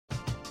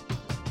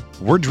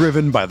We're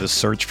driven by the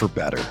search for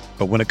better.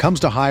 But when it comes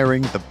to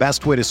hiring, the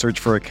best way to search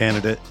for a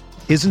candidate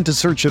isn't to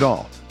search at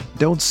all.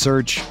 Don't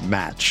search,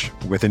 match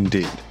with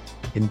Indeed.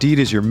 Indeed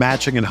is your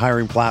matching and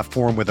hiring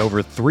platform with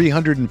over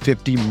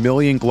 350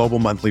 million global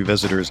monthly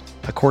visitors,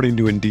 according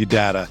to Indeed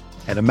data,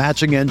 and a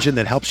matching engine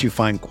that helps you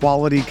find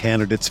quality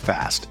candidates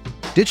fast.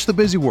 Ditch the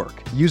busy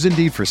work. Use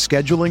Indeed for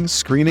scheduling,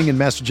 screening, and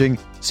messaging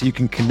so you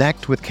can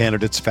connect with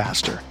candidates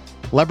faster.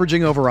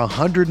 Leveraging over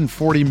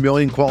 140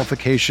 million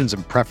qualifications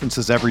and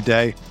preferences every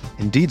day,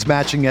 Indeed's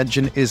matching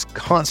engine is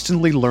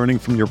constantly learning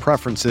from your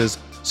preferences,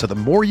 so the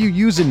more you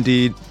use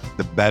Indeed,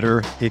 the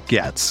better it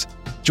gets.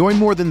 Join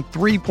more than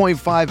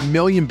 3.5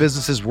 million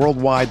businesses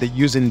worldwide that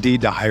use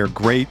Indeed to hire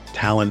great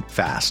talent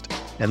fast.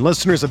 And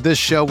listeners of this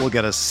show will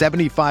get a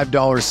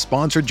 $75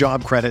 sponsored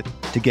job credit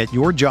to get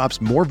your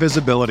jobs more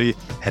visibility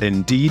at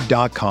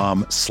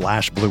Indeed.com/Blue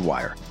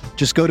Wire.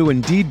 Just go to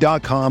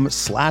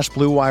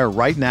Indeed.com/Blue Wire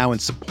right now and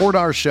support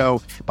our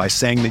show by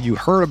saying that you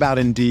heard about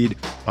Indeed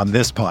on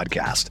this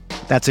podcast.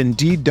 That's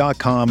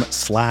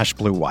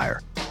Indeed.com/Blue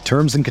Wire.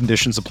 Terms and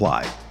conditions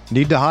apply.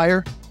 Need to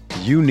hire?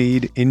 You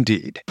need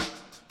Indeed.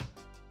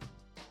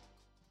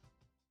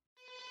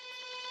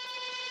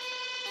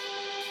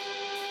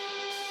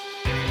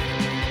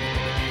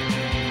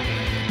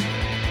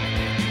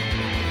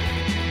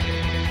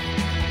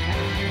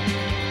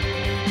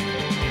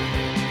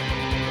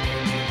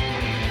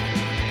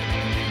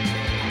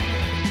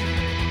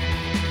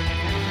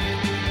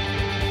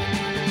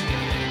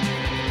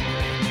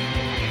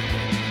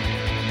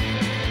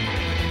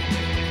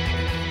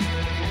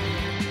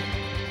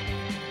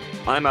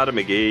 I'm Adam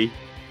McGee.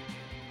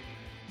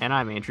 And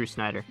I'm Andrew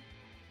Snyder.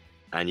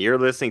 And you're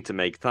listening to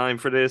Make Time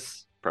for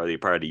This, proudly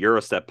part of the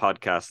Eurostep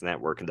Podcast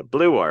Network and the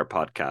Blue Wire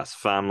Podcast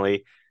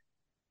family.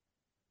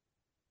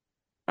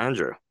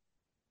 Andrew,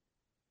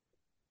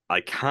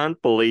 I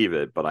can't believe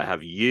it, but I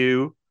have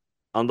you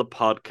on the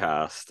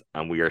podcast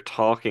and we are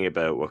talking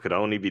about what could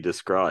only be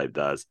described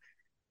as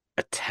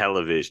a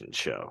television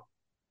show.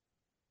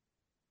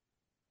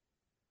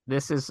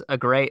 This is a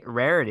great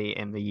rarity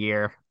in the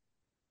year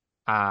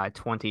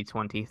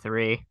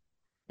 2023.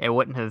 It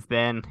wouldn't have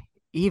been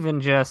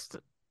even just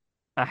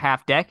a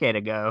half decade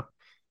ago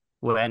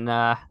when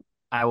I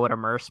would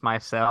immerse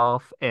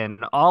myself in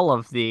all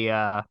of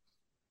the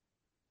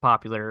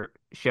popular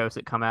shows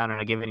that come out in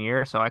a given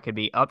year so I could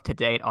be up to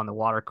date on the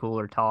water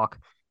cooler talk.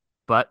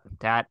 But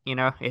that,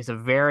 is a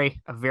very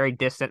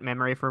distant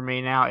memory for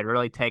me now. It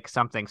really takes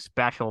something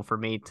special for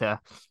me to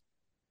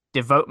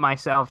devote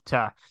myself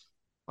to,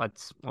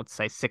 let's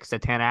say 6 to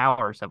 10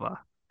 hours of a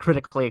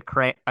critically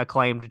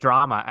acclaimed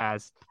drama,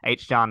 as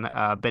H. John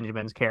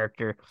Benjamin's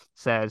character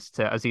says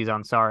to Aziz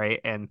Ansari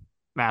in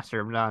Master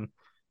of None.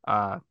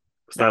 Was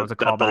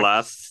that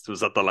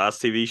the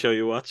last TV show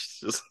you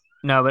watched?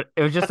 No, but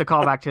it was just a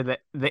callback to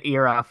the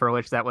era for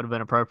which that would have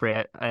been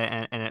appropriate,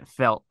 and it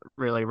felt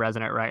really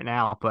resonant right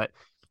now. But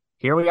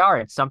here we are.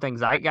 It's something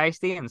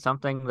zeitgeisty and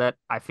something that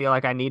I feel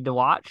like I need to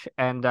watch,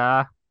 and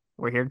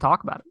we're here to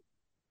talk about it.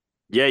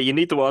 Yeah, you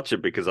need to watch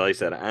it because I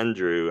said,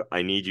 Andrew,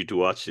 I need you to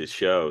watch this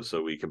show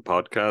so we can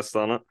podcast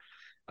on it.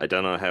 I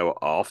don't know how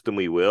often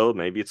we will.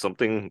 Maybe it's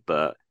something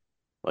that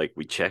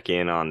we check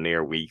in on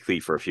near weekly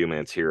for a few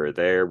minutes here or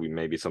there.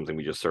 Maybe something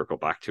we just circle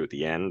back to at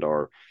the end,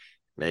 or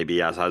maybe,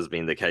 as has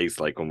been the case,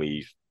 like when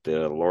we did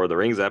the Lord of the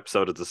Rings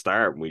episode at the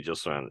start, we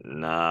just went,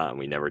 nah, and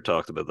we never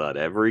talked about that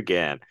ever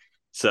again.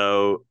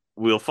 So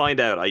we'll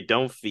find out. I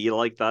don't feel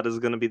like that is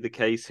going to be the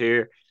case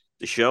here.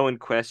 The show in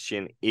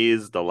question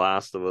is The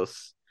Last of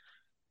Us.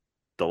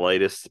 The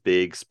latest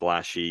big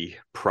splashy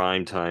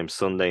primetime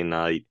Sunday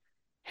night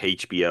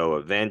HBO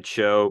event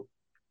show.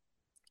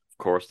 Of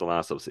course, The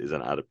Last of Us is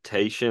an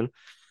adaptation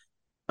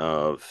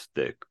of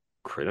the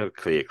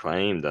critically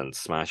acclaimed and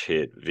smash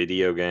hit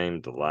video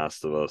game The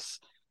Last of Us,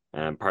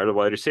 and part of the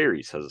wider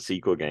series has a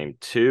sequel game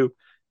too.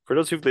 For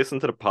those who've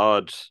listened to the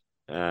pod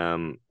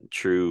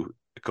through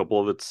a couple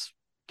of its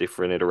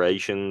different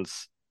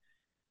iterations,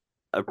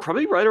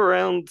 probably right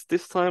around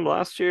this time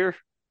last year,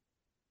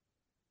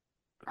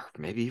 or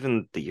maybe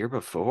even the year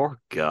before.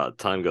 God,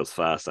 time goes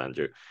fast,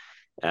 Andrew.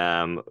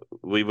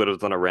 We would have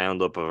done a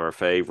roundup of our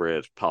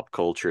favorite pop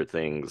culture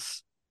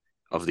things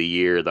of the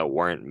year that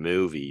weren't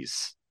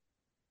movies.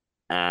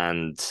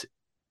 And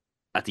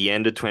at the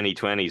end of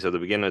 2020, so the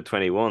beginning of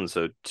 21,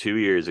 so 2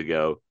 years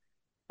ago,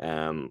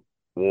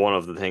 one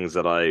of the things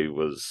that I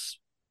was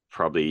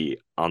probably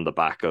on the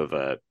back of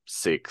a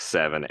 6,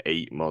 7,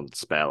 8 month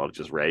spell of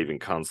just raving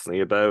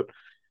constantly about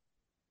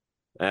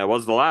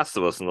was The Last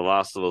of Us, and The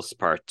Last of Us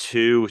Part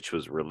 2, which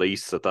was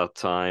released at that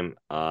time.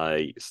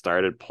 I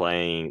started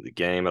playing the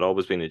game. I'd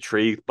always been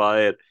intrigued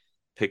by it.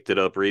 Picked it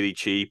up really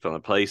cheap on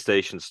a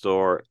PlayStation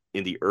store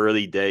in the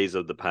early days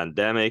of the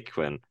pandemic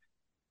when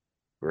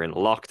we're in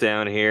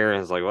lockdown here. And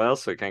I was like, well,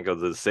 so I can't go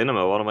to the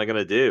cinema. What am I going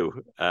to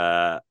do?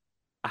 I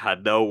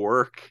had no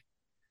work.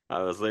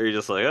 I was literally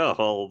just like, oh,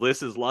 well,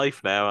 this is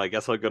life now. I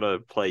guess I'm going to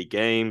play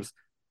games.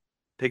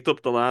 Picked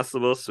up The Last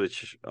of Us,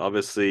 which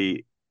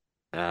obviously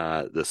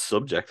the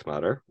subject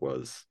matter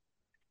was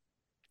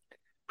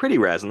pretty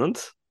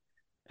resonant.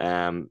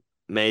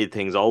 made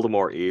things all the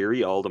more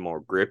eerie, all the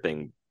more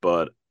gripping,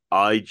 but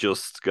I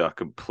just got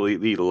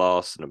completely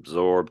lost and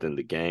absorbed in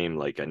the game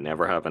like I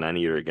never have in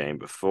any other game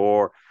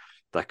before.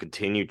 That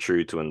continued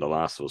through to when The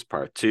Last of Us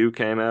Part 2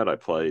 came out. I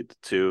played the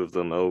two of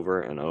them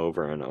over and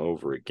over and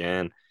over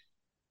again.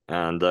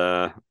 And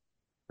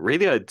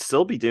really, I'd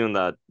still be doing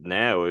that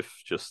now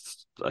if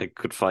just I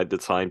could find the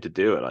time to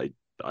do it.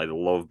 I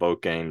love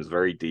both games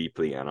very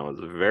deeply, and I was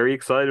very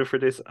excited for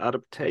this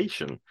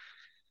adaptation.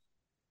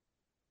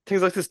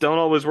 Things like this don't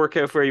always work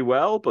out very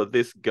well, but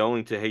this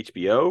going to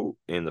HBO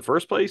in the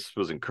first place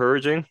was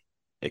encouraging.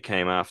 It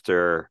came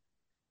after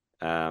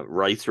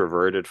rights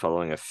reverted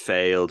following a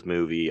failed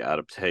movie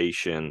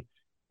adaptation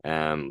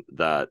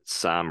that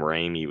Sam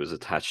Raimi was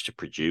attached to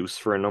produce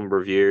for a number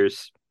of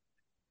years.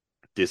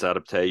 This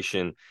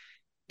adaptation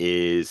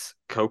is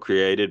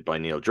co-created by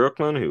Neil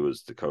Druckmann, who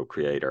was the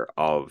co-creator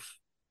of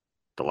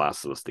The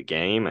Last of Us, the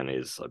game, and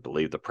is, I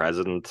believe, the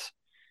president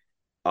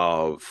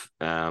of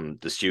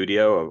the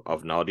studio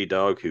of Naughty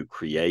Dog, who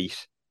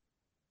create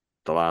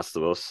The Last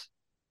of Us,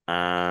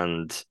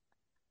 and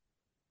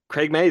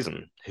Craig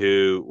Mazin,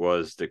 who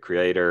was the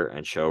creator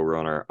and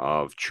showrunner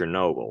of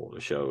Chernobyl, a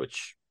show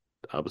which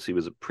obviously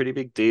was a pretty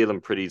big deal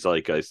and pretty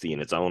zeitgeisty in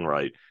its own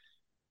right.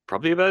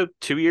 Probably about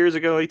 2 years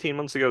ago, 18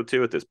 months ago,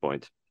 too, at this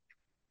point.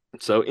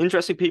 So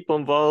interesting people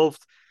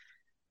involved.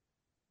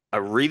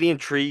 A really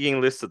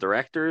intriguing list of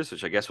directors,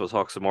 which I guess we'll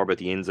talk some more about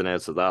the ins and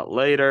outs of that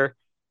later.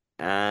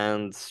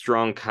 And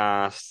strong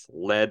cast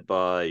led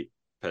by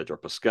Pedro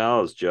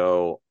Pascal as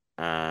Joel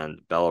and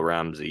Bella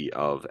Ramsey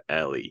of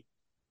Ellie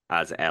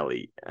as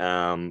Ellie.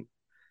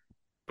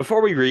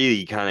 Before we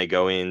really kind of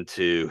go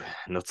into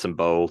nuts and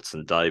bolts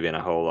and dive in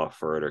a whole lot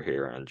further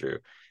here, Andrew,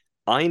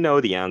 I know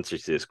the answer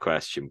to this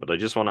question, but I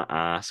just want to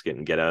ask it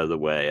and get out of the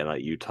way and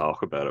let you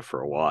talk about it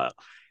for a while.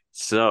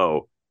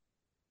 So,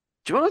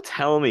 do you want to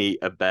tell me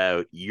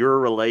about your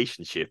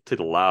relationship to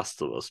The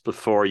Last of Us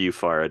before you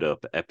fired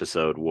up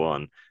episode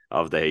 1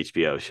 of the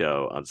HBO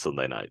show on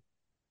Sunday night?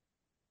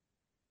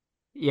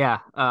 Yeah,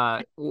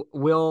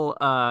 we'll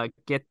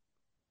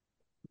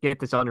get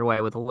this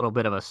underway with a little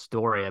bit of a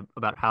story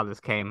about how this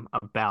came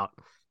about.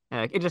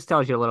 It just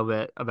tells you a little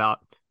bit about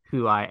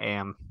who I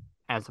am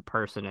as a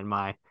person and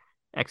my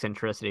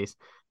eccentricities.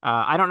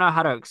 I don't know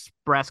how to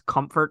express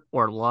comfort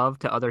or love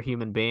to other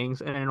human beings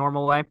in a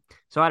normal way.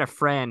 So I had a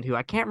friend who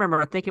I can't remember.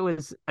 I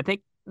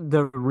think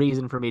the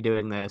reason for me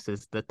doing this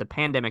is that the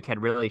pandemic had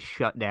really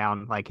shut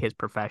down like his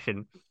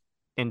profession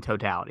in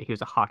totality. He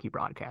was a hockey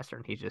broadcaster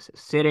and he's just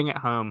sitting at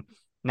home,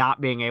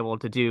 not being able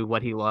to do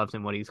what he loves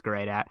and what he's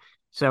great at.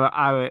 So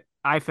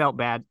I felt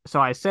bad.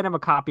 So I sent him a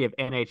copy of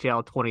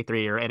NHL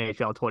 23 or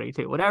NHL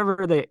 22,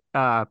 whatever the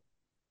era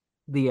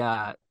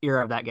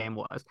of that game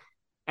was.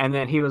 And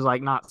then he was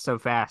like, "Not so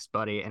fast,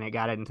 buddy." And it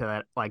got into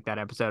that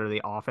episode of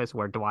The Office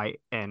where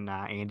Dwight and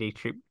Andy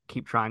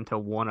keep trying to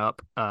one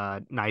up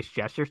nice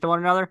gestures to one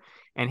another.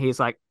 And he's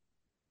like,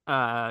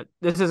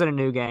 "This isn't a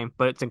new game,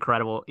 but it's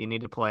incredible. You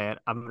need to play it.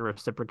 I'm gonna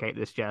reciprocate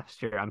this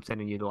gesture. I'm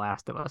sending you The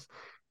Last of Us."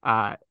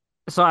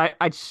 So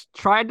I just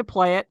tried to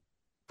play it.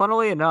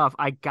 Funnily enough,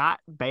 I got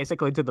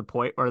basically to the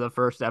point where the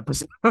first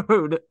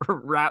episode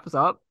wraps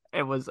up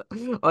and was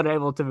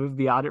unable to move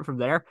beyond it from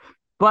there.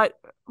 But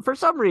for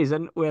some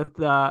reason, with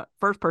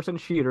first person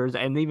shooters,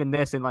 and even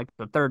this in like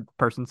the third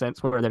person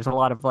sense, where there's a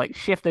lot of like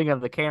shifting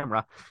of the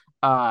camera,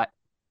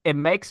 it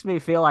makes me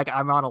feel like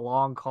I'm on a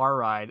long car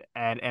ride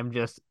and am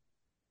just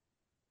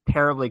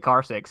terribly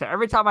car sick. So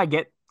every time I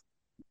get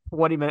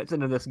 20 minutes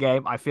into this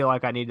game, I feel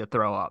like I need to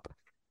throw up.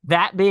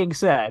 That being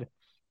said,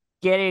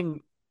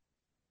 getting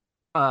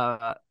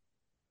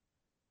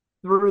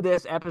through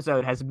this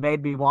episode has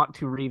made me want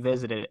to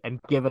revisit it and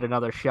give it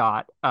another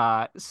shot.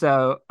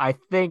 So I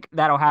think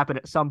that'll happen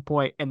at some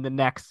point in the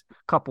next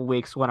couple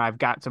weeks when I've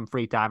got some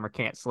free time or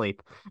can't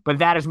sleep. But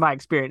that is my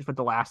experience with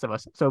The Last of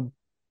Us. So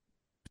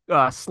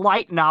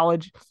slight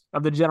knowledge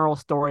of the general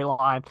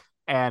storyline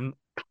and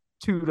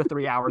 2 to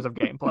 3 hours of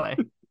gameplay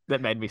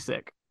that made me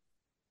sick.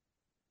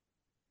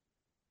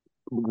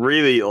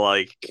 Really,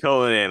 like,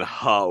 coming in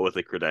hot with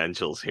the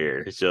credentials here.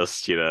 It's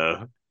just,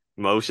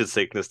 motion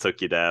sickness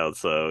took you down.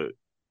 So,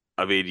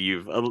 I mean,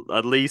 you've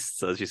at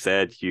least, as you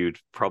said, you'd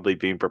probably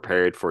been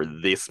prepared for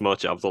this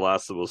much of The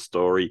Last of Us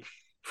story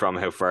from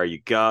how far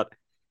you got.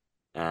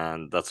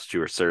 And that's what you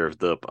were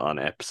served up on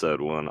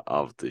episode 1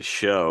 of the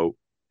show.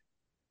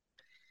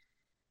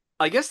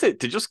 I guess to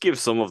just give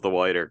some of the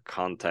wider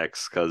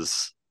context,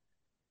 because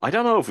I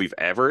don't know if we've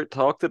ever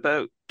talked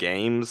about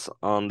games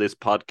on this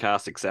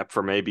podcast, except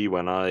for maybe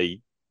when I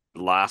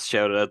last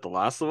shouted out The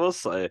Last of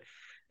Us.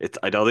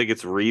 I don't think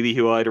it's really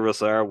who either of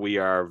us are. We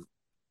are.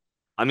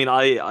 I mean,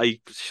 I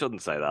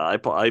shouldn't say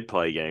that. I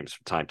play games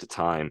from time to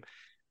time,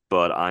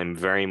 but I'm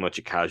very much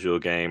a casual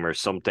gamer.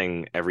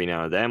 Something every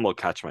now and then will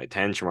catch my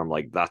attention where I'm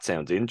like, that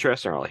sounds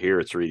interesting, or I'll hear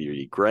it's really,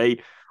 really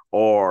great.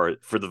 Or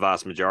for the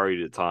vast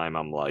majority of the time,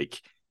 I'm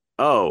like,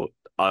 oh,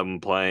 I'm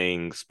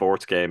playing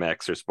sports game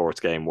X or sports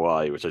game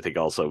Y, which I think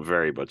also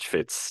very much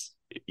fits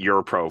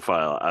your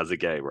profile as a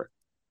gamer.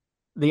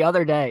 The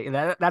other day,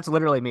 that's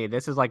literally me.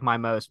 This is like my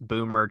most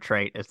boomer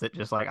trait is that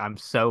just like I'm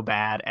so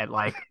bad at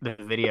like the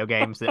video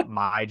games that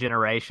my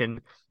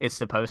generation is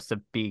supposed to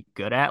be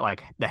good at,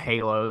 like the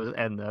Halos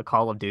and the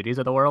Call of Duties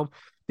of the world.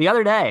 The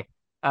other day,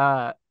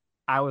 uh,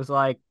 I was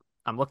like,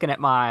 I'm looking at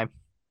my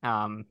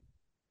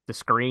the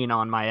screen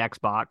on my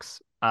Xbox,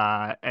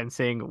 and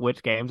seeing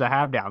which games I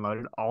have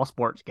downloaded, all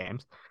sports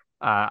games.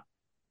 Uh,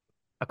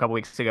 a couple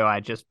weeks ago,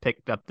 I just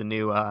picked up the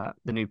new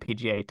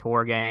PGA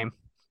Tour game.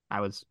 I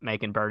was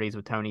making birdies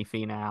with Tony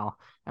Finau,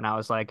 and I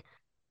was like,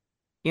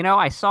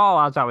 I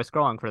saw as I was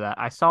scrolling for that,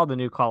 I saw the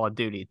new Call of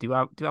Duty. Do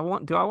I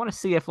want to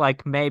see if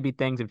like maybe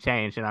things have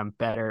changed and I'm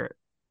better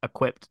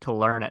equipped to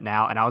learn it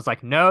now? And I was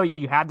like, no,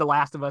 you had The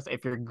Last of Us.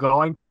 If you're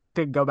going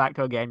to go back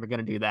to a game, you're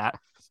going to do that.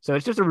 So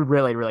it's just a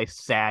really, really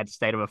sad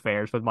state of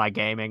affairs with my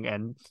gaming,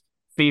 and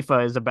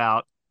FIFA is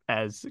about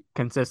as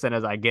consistent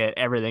as I get.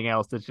 Everything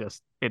else is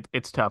just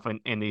it's tough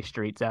in these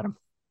streets, Adam.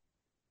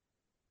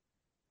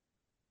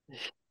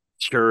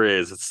 Sure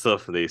is. It's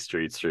tough in these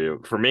streets for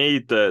you. For me,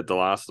 the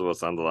Last of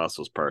Us and The Last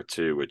of Us Part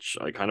Two, which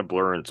I kind of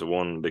blur into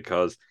one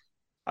because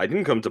I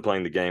didn't come to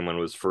playing the game when it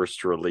was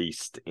first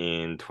released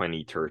in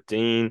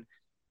 2013.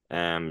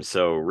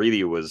 So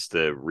really it was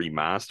the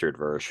remastered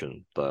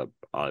version that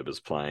I was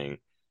playing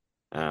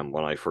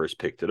when I first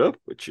picked it up,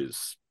 which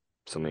is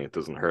something that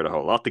doesn't hurt a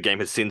whole lot. The game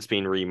has since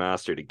been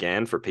remastered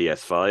again for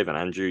PS5, and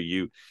Andrew,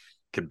 you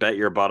can bet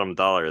your bottom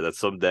dollar that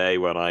someday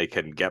when I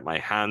can get my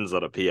hands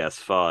on a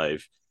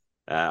PS5,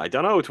 I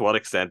don't know to what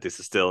extent this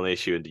is still an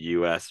issue in the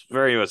US,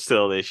 very much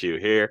still an issue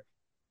here.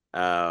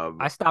 Um,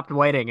 I stopped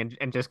waiting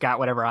and just got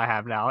whatever I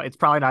have now. It's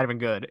probably not even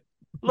good.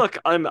 Look,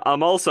 I'm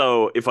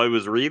also, if I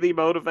was really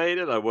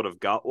motivated, I would have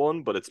got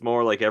one, but it's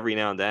more like every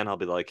now and then I'll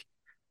be like,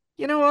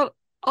 you know what?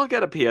 I'll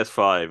get a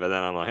PS5, and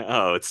then I'm like,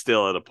 oh, it's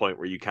still at a point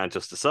where you can't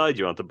just decide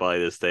you want to buy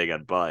this thing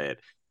and buy it.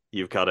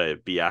 You've got to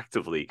be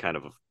actively kind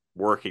of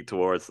working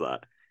towards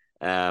that.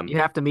 You Um,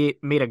 have to meet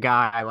a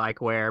guy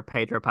like where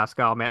Pedro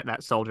Pascal met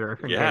that soldier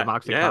and gave him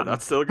yeah,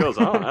 that OxyContin. still goes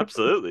on.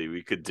 Absolutely,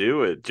 we could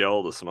do it.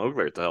 Joel the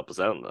Smuggler to help us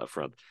out on that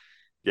front.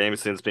 Game has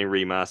since been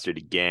remastered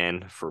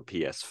again for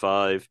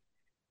PS5.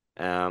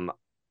 Um,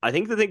 I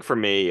think the thing for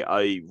me,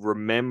 I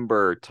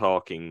remember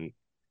talking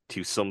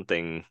to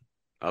something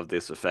of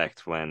this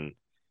effect when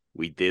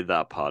we did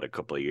that pod a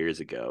couple of years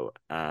ago,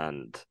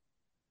 and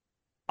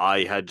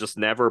I had just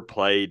never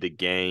played a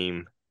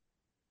game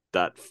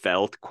that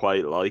felt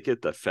quite like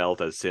it, that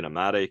felt as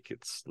cinematic.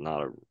 It's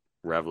not a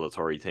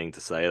revelatory thing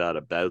to say that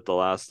about The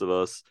Last of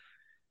Us.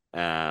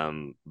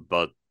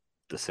 But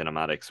the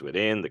cinematics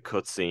within, the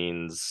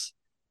cutscenes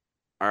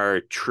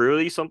are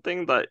truly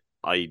something that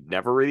I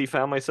never really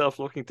found myself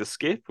looking to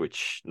skip,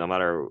 which no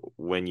matter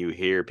when you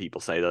hear people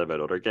say that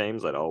about other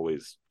games, I'd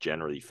always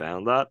generally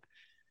found that.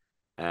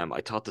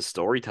 I thought the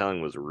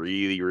storytelling was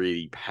really,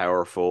 really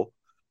powerful,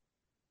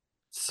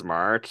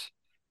 smart,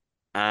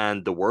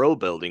 and the world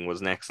building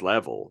was next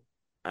level.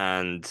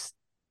 And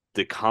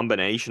the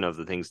combination of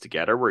the things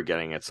together, we're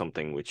getting at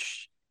something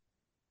which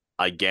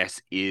I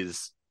guess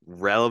is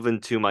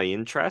relevant to my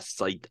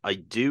interests. I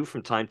do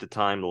from time to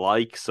time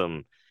like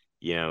some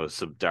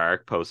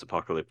dark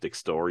post-apocalyptic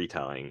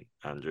storytelling,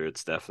 Andrew.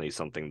 It's definitely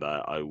something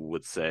that I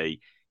would say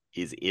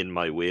is in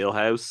my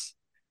wheelhouse.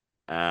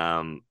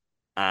 Um,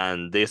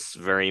 and this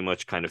very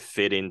much kind of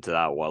fit into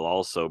that while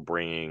also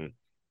bringing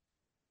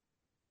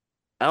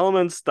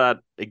elements that,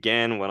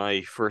 again, when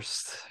I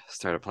first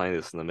started playing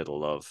this in the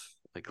middle of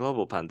a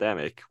global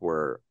pandemic,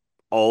 were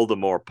all the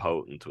more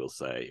potent, we'll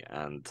say,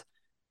 and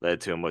led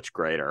to a much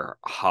greater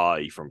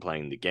high from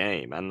playing the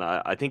game. And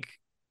I think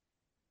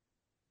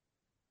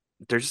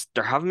there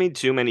haven't been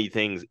too many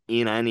things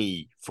in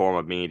any form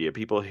of media.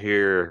 People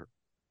hear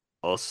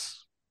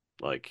us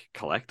like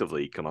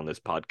collectively come on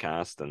this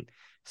podcast and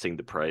sing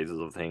the praises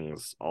of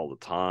things all the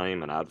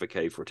time and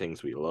advocate for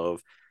things we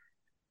love.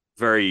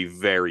 Very,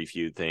 very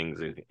few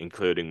things,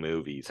 including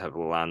movies, have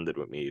landed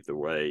with me the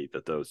way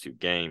that those two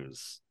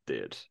games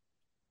did.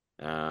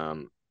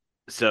 Um,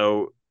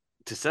 so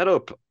to set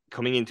up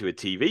coming into a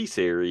TV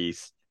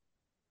series,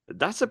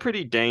 that's a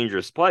pretty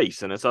dangerous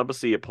place, and it's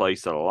obviously a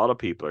place that a lot of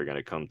people are going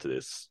to come to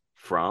this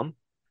from.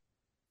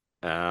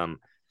 Um,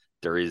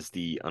 there is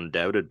the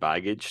undoubted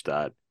baggage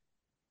that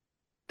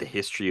the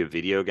history of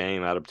video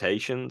game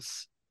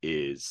adaptations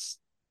is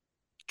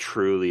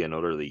truly and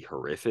utterly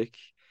horrific.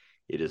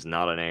 It is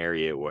not an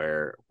area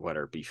where,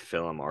 whether it be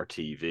film or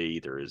TV,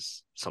 there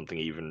is something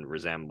even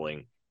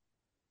resembling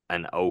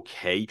an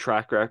okay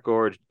track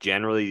record.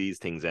 Generally, these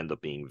things end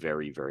up being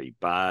very, very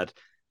bad.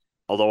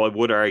 Although I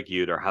would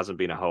argue there hasn't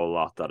been a whole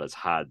lot that has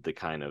had the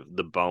kind of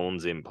the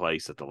bones in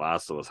place that The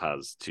Last of Us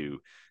has to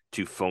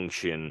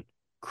function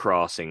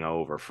crossing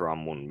over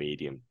from one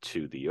medium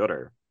to the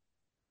other.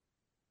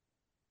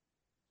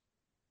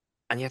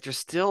 And yet there's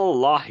still a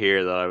lot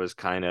here that I was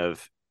kind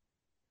of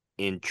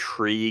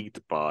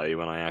intrigued by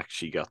when I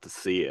actually got to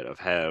see it, of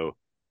how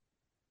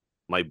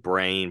my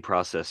brain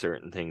processed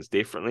certain things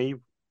differently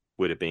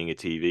with it being a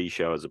TV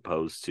show as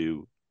opposed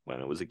to when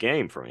it was a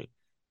game for me.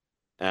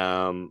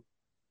 Um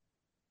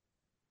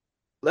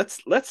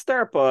let's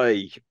start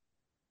by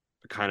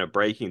kind of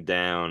breaking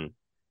down.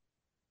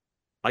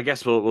 I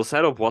guess we'll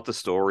set up what the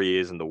story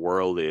is and the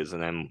world is,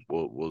 and then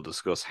we'll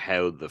discuss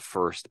how the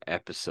first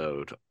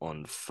episode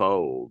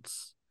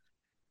unfolds.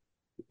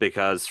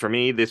 Because for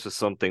me, this was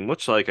something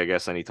much like, I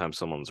guess, anytime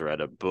someone's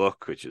read a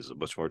book, which is a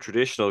much more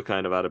traditional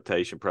kind of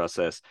adaptation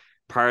process,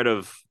 part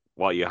of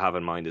what you have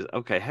in mind is,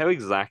 okay, how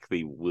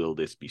exactly will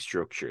this be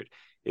structured?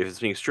 If it's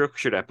being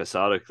structured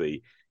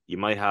episodically, you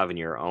might have in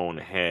your own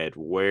head,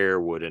 where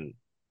would an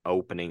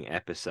opening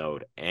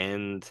episode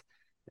end?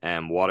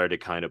 And what are the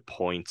kind of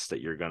points that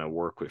you're going to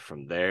work with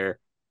from there?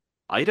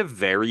 I had a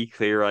very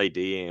clear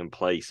idea in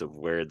place of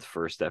where the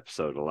first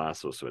episode of The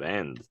Last of Us would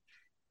end.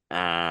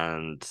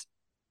 And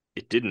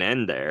it didn't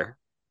end there.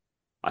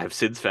 I have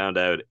since found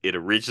out it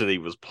originally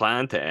was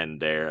planned to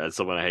end there, and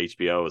someone at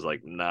HBO was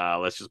like, nah,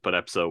 let's just put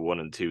episode 1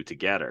 and 2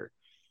 together.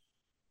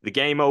 The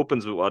game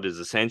opens with what is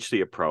essentially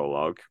a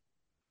prologue.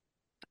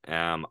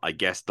 I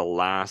guess the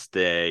last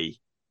day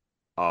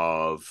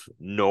of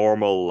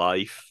normal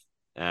life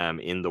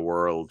in the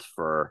world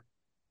for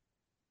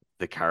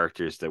the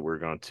characters that we're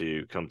going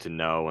to come to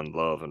know and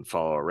love and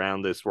follow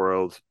around this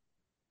world.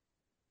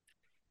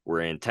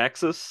 We're in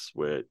Texas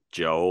with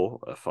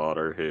Joel, a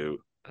father who,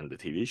 in the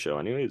TV show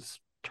anyway, is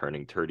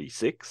turning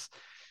 36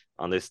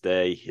 on this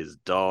day. His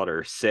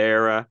daughter,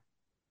 Sarah,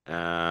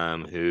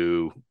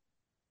 who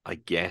I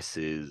guess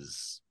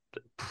is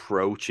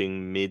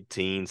approaching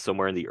mid-teens,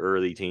 somewhere in the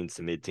early teens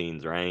to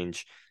mid-teens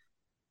range.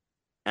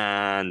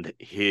 And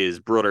his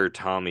brother,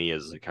 Tommy,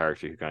 is a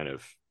character who kind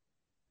of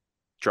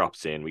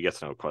drops in. We get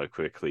to know quite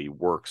quickly,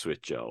 works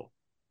with Joel.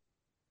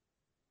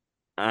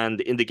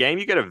 And in the game,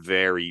 you get a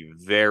very,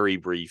 very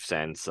brief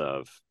sense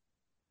of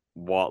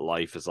what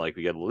life is like.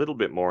 We get a little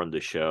bit more in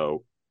the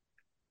show,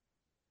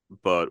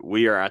 but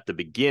we are at the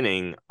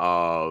beginning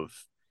of,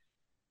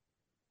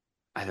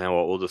 I don't know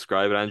what we'll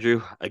describe it,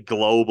 Andrew, a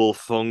global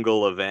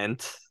fungal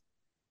event.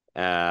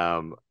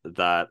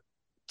 That,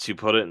 to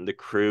put it in the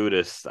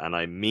crudest, and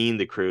I mean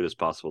the crudest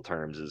possible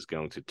terms, is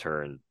going to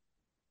turn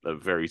a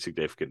very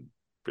significant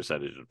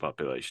percentage of the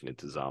population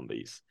into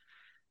zombies.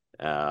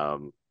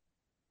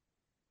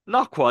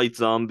 Not quite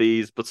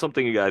zombies, but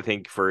something I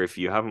think, for if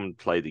you haven't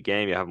played the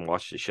game, you haven't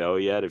watched the show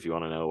yet, if you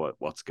want to know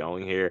what's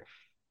going here,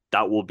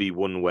 that will be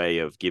one way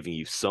of giving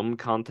you some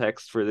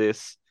context for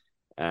this.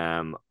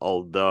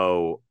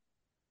 Although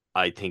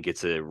I think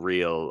it's a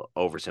real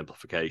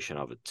oversimplification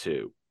of it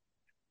too.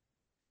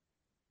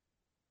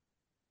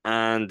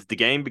 And the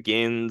game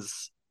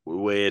begins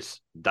with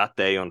that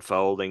day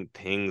unfolding,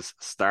 things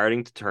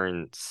starting to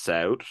turn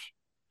south,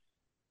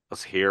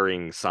 us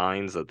hearing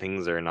signs that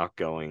things are not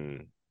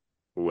going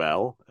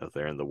well out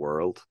there in the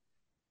world.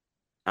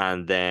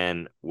 And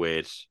then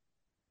with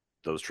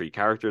those three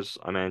characters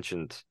I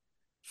mentioned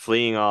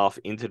fleeing off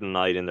into the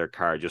night in their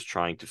car, just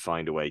trying to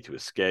find a way to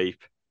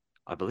escape.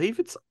 I believe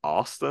it's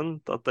Austin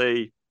that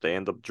they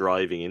end up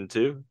driving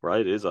into,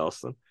 right? It is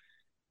Austin.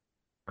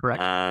 Correct.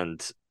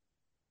 And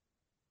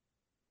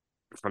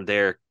from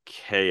there,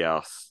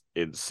 chaos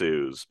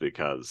ensues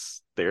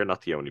because they're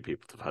not the only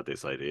people to have had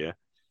this idea.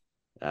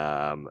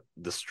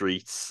 The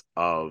streets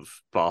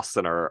of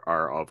Boston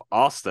are of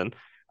Austin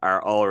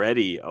are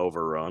already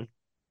overrun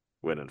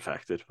with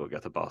infected. We'll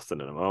get to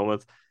Boston in a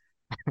moment.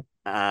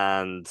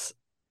 And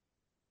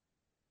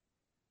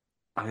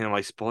I mean, am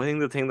I spoiling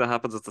the thing that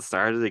happens at the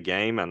start of the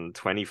game and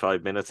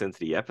 25 minutes into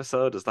the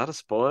episode? Is that a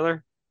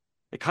spoiler?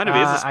 It kind of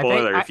is a I think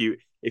spoiler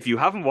if you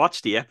haven't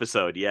watched the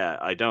episode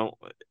yet. I don't.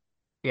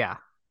 yeah.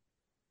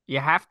 You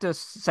have to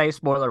say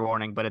spoiler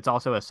warning, but it's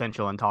also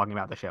essential in talking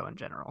about the show in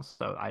general.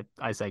 So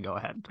I say go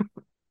ahead.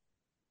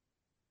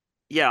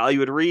 Yeah, I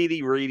would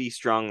really, really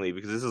strongly,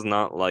 because this is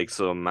not like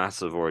some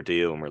massive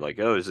ordeal and we're like,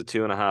 oh, it's a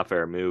 2.5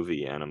 hour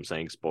movie and I'm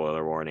saying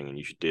spoiler warning and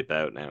you should dip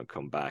out now and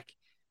come back.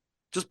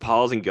 Just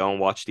pause and go and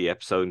watch the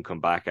episode and come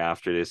back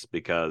after this,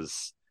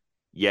 because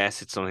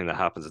yes, it's something that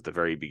happens at the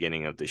very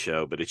beginning of the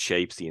show, but it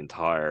shapes the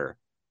entire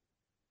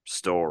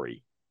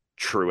story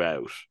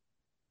throughout.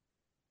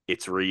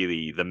 It's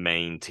really the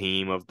main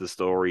theme of the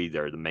story.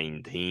 They're the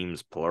main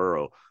themes,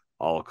 plural,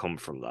 all come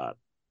from that.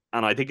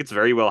 And I think it's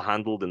very well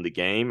handled in the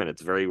game, and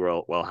it's very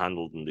well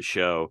handled in the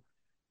show,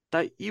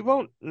 that you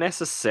won't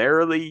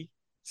necessarily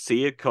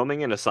see it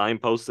coming in a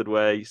signposted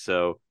way.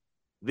 So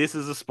this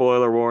is a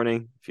spoiler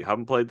warning. If you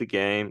haven't played the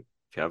game,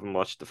 if you haven't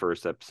watched the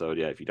first episode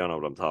yet, if you don't know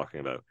what I'm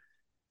talking about,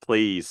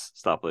 please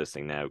stop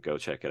listening now, go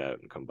check it out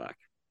and come back.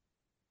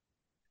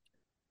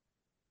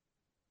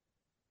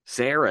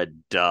 Sarah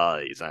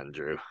dies,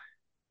 Andrew.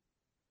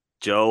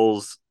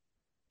 Joel's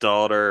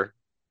daughter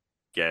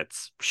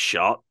gets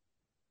shot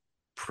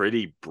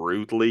pretty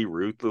brutally,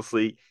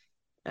 ruthlessly,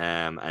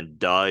 and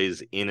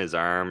dies in his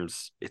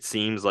arms. It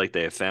seems like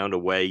they have found a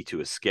way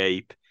to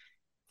escape.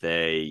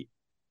 They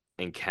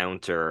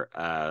encounter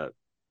a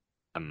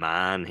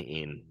man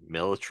in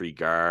military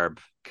garb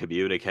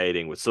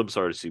communicating with some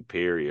sort of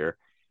superior,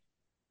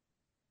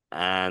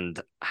 and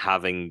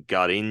having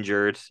got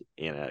injured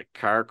in a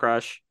car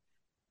crash.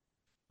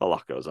 A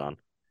lot goes on.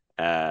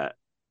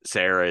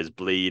 Sarah is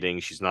bleeding.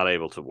 She's not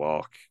able to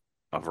walk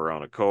of her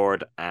own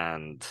accord,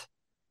 and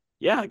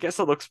yeah, I guess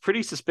it looks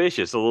pretty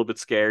suspicious, a little bit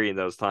scary in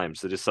those times.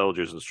 So this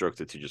soldier's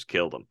instructed to just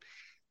kill them.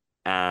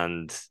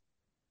 And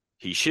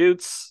he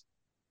shoots.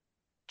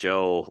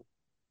 Joel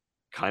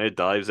kind of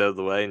dives out of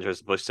the way and tries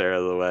to push Sarah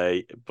out of the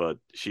way, but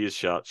she is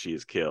shot, she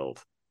is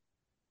killed.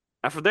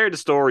 And from there, the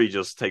story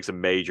just takes a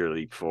major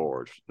leap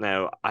forward.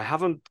 Now, I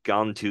haven't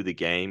gone to the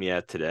game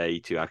yet today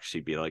to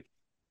actually be like,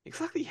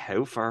 exactly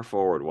how far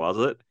forward was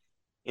it?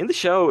 In the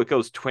show, it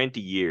goes 20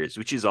 years,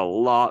 which is a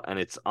lot, and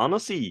it's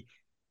honestly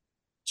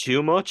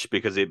too much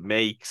because it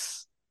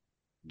makes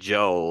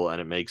Joel and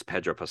it makes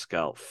Pedro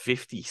Pascal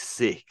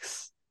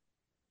 56.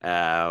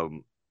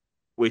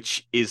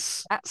 Which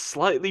is Uh,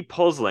 slightly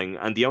puzzling.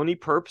 And the only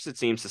purpose it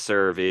seems to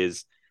serve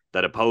is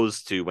that,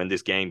 opposed to when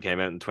this game came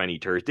out in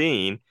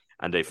 2013,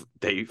 and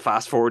they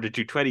fast forwarded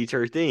to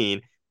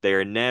 2013, they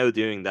are now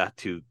doing that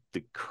to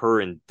the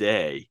current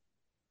day.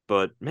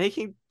 But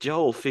making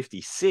Joel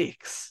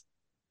 56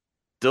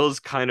 does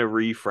kind of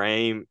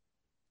reframe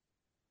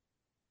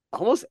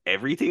almost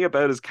everything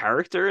about his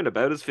character and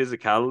about his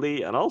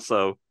physicality, and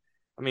also,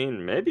 I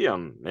mean, maybe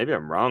I'm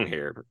wrong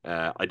here.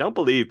 I don't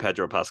believe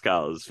Pedro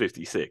Pascal is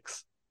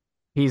 56.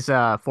 He's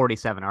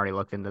 47. I already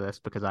looked into this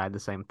because I had the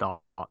same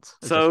thoughts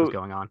as this was So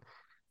going on.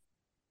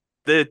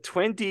 the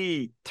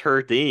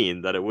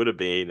 2013 that it would have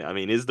been, I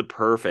mean, is the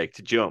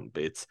perfect jump.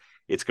 It's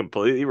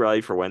completely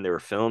right for when they were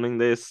filming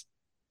this.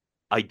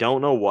 I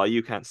don't know why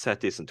you can't set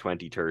this in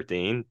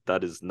 2013.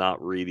 That is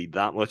not really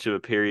that much of a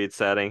period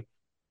setting.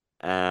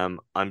 I'm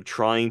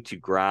trying to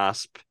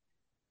grasp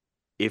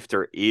if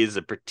there is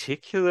a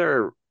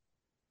particular,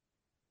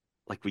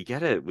 like, we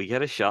get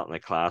a shot in the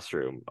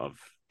classroom of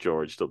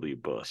George W.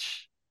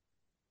 Bush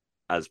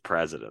as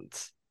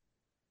president.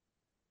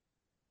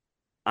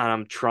 And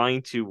I'm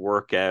trying to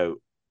work out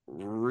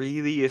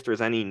really if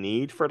there's any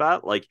need for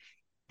that. Like,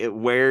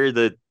 where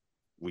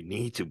we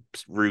need to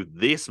root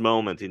this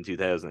moment in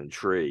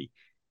 2003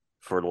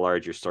 for the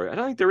larger story. I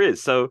don't think there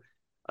is. So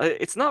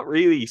it's not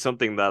really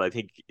something that I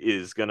think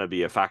is going to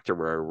be a factor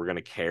where we're going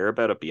to care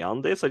about it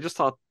beyond this. I just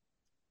thought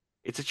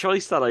it's a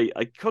choice that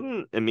I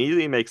couldn't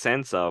immediately make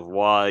sense of,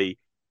 why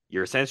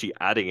you're essentially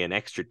adding an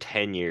extra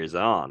 10 years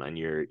on and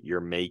you're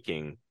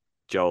making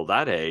Joel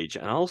that age.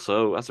 And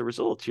also, as a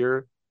result,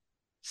 you're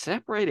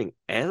separating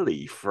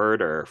Ellie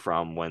further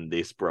from when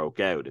this broke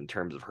out in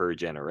terms of her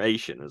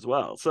generation as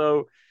well.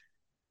 So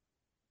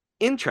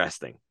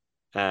interesting.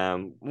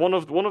 One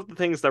of the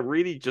things that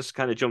really just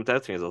kind of jumped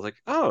out to me is I was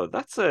like, oh,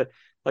 that's a,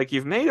 like,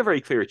 you've made a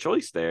very clear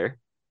choice there.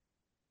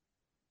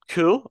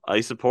 Cool.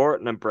 I support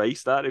and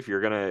embrace that if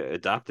you're gonna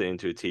adapt it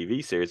into a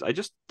TV series. I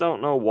just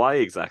don't know why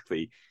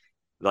exactly.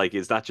 Like,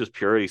 is that just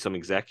purely some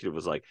executive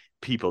was like,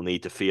 people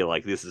need to feel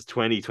like this is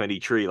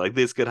 2023, like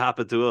this could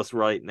happen to us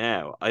right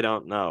now? I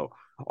don't know.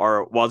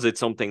 Or was it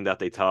something that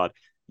they thought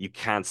you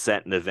can't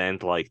set an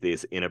event like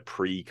this in a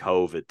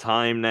pre-COVID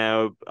time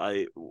now?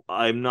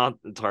 I'm not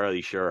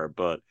entirely sure,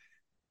 but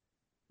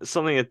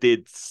something that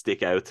did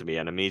stick out to me,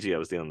 and immediately I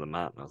was dealing the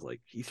mat, and I was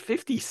like, he's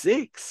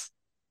 56.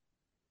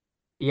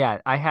 Yeah,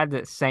 I had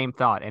the same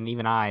thought, and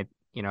even I,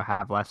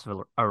 have less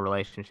of a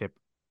relationship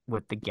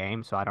with the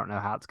game, so I don't know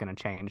how it's going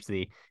to change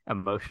the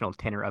emotional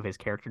tenor of his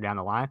character down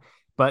the line.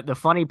 But the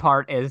funny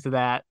part is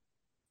that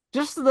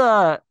just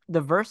the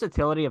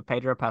versatility of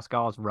Pedro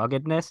Pascal's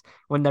ruggedness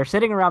when they're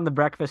sitting around the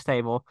breakfast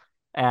table,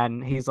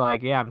 and he's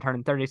like, "Yeah, I'm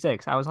turning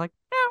 36." I was like,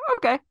 "Yeah,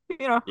 okay,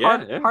 Yeah,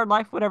 hard yeah. hard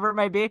life, whatever it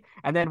may be."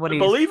 And then when I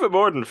he's believe it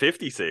more than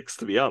 56,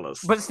 to be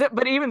honest.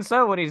 but even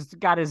so, when he's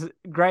got his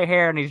gray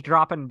hair and he's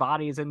dropping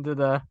bodies into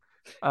the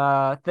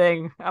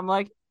thing, I'm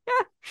like,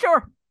 yeah,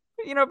 sure.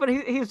 But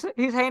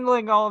he's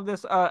handling all of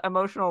this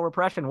emotional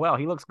repression well.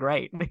 He looks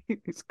great.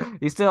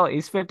 He's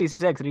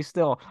 56 and he's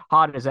still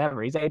hot as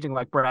ever. He's aging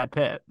like Brad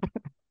Pitt.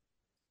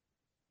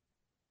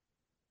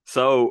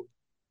 So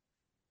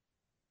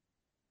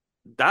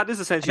that is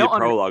I essentially don't the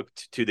prologue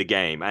to the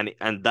game,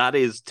 and that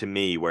is to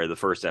me where the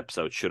first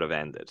episode should have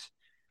ended.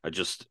 I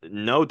just,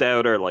 no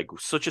doubter, like,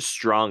 such a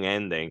strong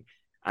ending,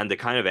 and the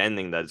kind of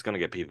ending that is going to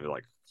get people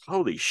like,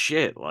 holy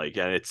shit, like,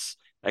 and it's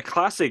a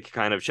classic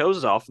kind of,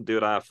 shows often do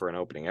that for an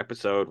opening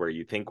episode where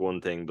you think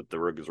one thing but the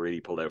rug is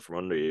really pulled out from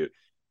under you,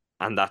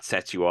 and that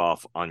sets you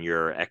off on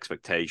your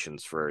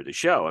expectations for the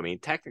show. I mean,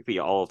 technically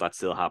all of that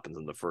still happens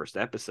in the first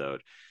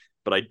episode,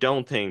 but I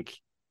don't think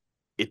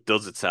it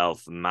does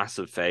itself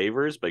massive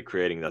favors by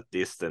creating that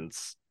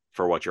distance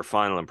for what your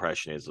final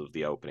impression is of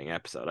the opening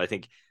episode. I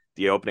think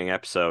the opening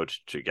episode,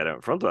 to get out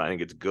in front of it, I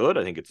think it's good.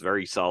 I think it's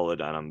very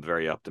solid, and I'm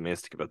very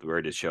optimistic about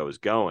where this show is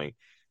going.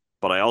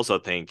 But I also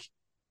think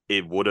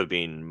it would have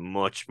been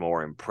much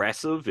more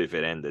impressive if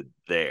it ended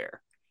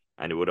there,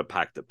 and it would have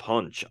packed a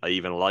punch. I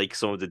even like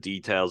some of the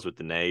details with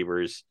the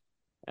neighbors.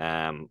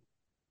 What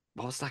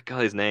was that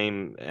guy's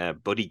name?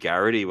 Buddy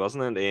Garrity,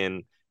 wasn't it,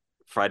 in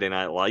Friday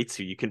Night Lights?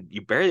 Who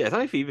you barely, I don't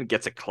know if he even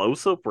gets a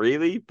close up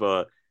really,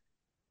 but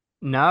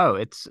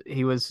No,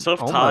 he was tough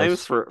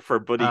times almost for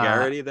Buddy uh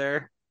Garrity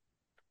there.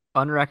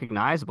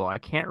 unrecognizable. I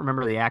can't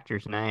remember the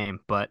actor's name,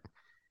 but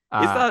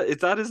Is uh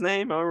that his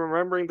name? Am I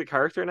remembering the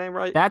character name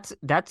right? that's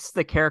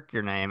the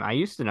character name. I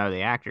used to know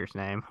the actor's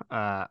name.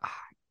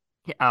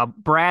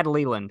 Brad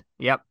Leland.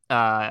 Yep.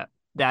 That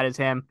is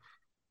him.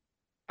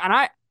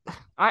 And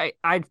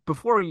I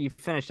before you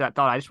finish that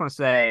thought, I just want to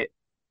say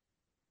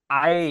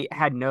I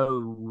had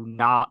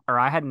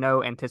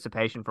no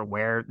anticipation for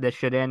where this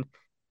should end,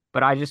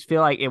 but I just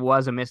feel like it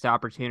was a missed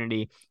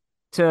opportunity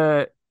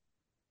to,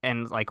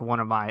 and like one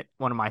of my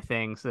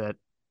things that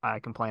I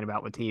complain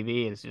about with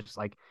TV is just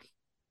like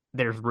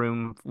there's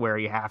room where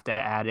you have to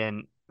add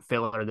in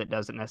filler that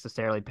doesn't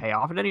necessarily pay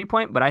off at any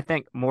point. But I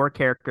think more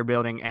character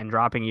building and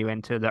dropping you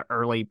into the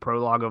early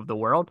prologue of the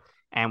world,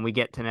 and we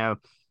get to know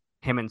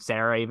him and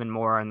Sarah even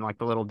more, and like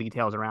the little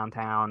details around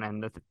town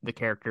and the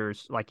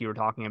characters like you were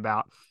talking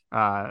about,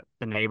 the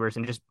neighbors,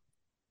 and just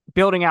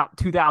building out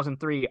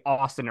 2003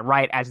 Austin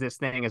right as this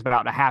thing is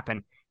about to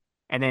happen,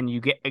 and then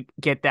you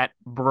get that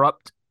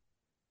abrupt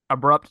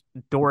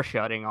door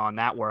shutting on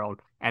that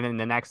world, and then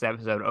the next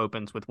episode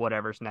opens with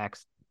whatever's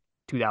next,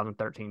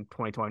 2013,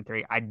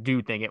 2023. I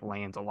do think it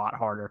lands a lot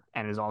harder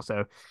and is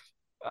also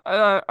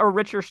a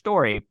richer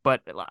story,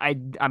 but I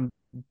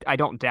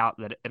don't doubt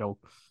that it'll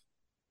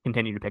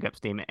continue to pick up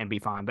steam and be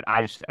fine, but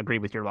I just agree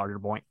with your larger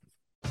point.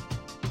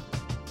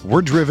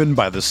 We're driven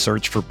by the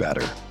search for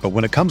better, but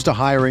when it comes to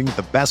hiring,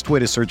 the best way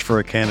to search for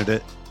a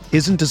candidate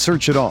isn't to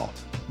search at all.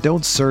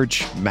 Don't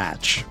search,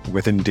 match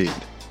with Indeed.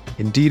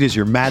 Indeed is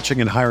your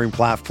matching and hiring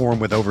platform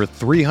with over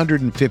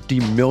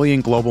 350 million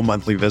global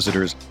monthly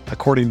visitors,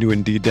 according to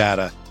Indeed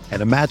data,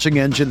 and a matching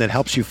engine that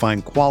helps you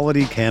find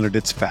quality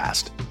candidates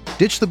fast.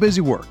 Ditch the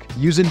busy work.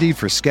 Use Indeed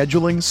for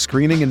scheduling,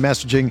 screening, and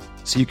messaging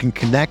so you can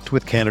connect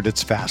with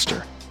candidates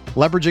faster.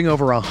 Leveraging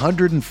over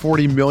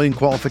 140 million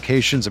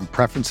qualifications and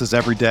preferences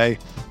every day,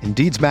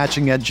 Indeed's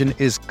matching engine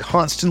is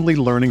constantly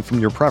learning from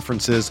your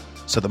preferences,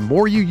 so the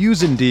more you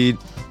use Indeed,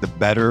 the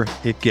better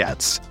it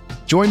gets.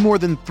 Join more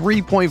than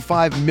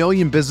 3.5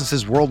 million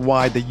businesses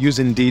worldwide that use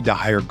Indeed to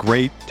hire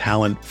great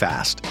talent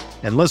fast.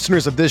 And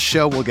listeners of this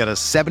show will get a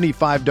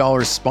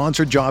 $75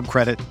 sponsored job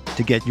credit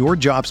to get your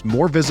jobs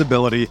more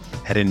visibility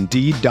at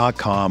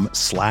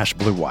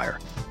Indeed.com/Blue Wire.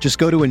 Just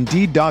go to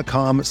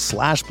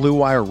Indeed.com/Blue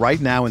Wire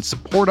right now and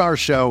support our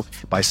show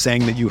by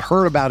saying that you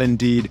heard about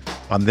Indeed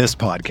on this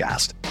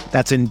podcast.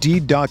 That's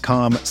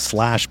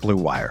Indeed.com/Blue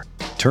Wire.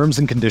 Terms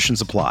and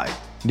conditions apply.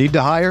 Need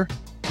to hire?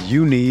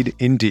 You need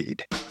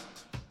Indeed.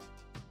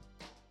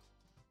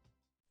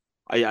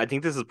 I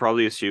think this is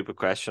probably a stupid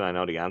question. I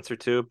know the answer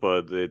to it,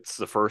 but it's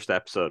the first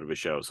episode of a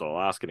show, so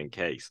I'll ask it in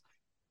case.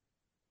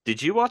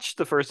 Did you watch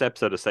the first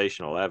episode of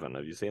Station 11?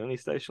 Have you seen any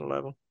Station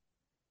 11?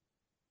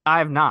 I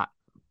have not.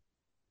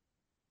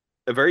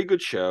 A very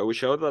good show, a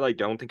show that I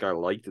don't think I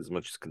liked as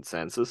much as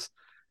Consensus.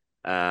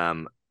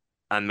 And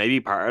maybe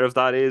part of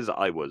that is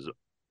I was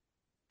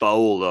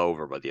bowled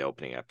over by the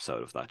opening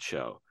episode of that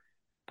show.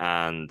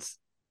 And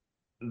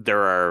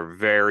there are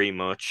very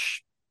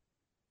much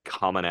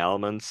common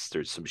elements.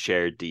 There's some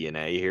shared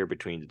DNA here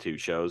between the two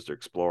shows. They're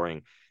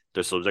exploring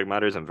their subject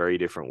matters in a very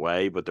different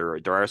way, but there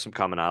are some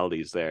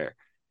commonalities there.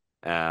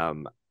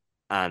 And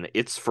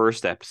its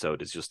first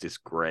episode is just this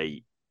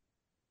great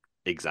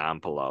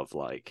example of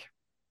like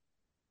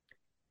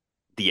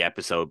the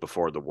episode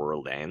before the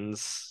world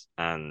ends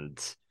and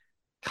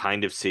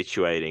kind of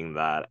situating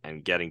that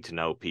and getting to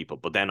know people,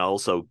 but then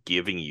also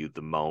giving you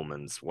the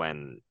moments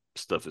when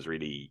stuff is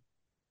really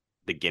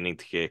beginning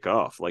to kick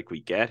off, like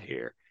we get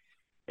here.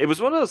 It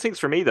was one of those things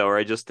for me, though, where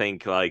I just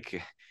think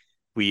like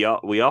we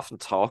often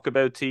talk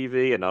about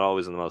TV and not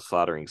always in the most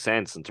flattering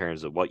sense in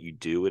terms of what you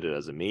do with it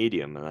as a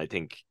medium. And I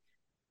think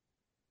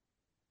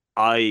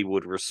I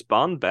would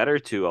respond better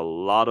to a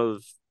lot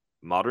of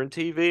modern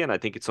TV. And I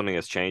think it's something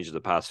that's changed in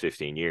the past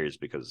 15 years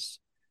because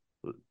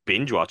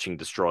binge watching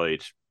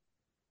destroyed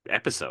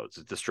episodes.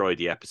 It destroyed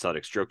the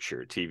episodic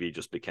structure. TV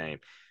just became,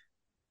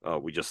 oh,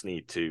 we just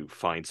need to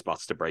find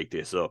spots to break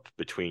this up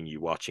between you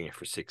watching it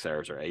for 6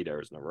 hours or 8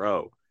 hours in a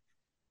row.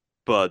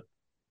 But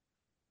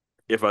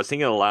if I was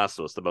thinking of The Last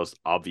of Us, the most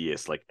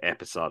obvious like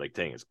episodic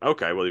thing is,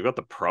 okay, well, you've got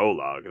the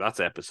prologue. That's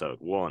episode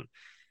 1.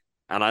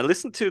 And I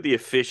listened to the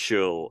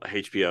official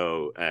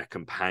HBO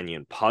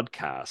companion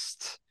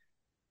podcast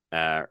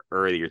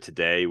earlier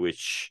today,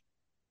 which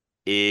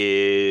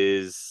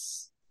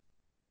is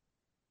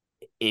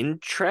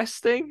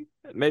interesting.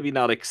 Maybe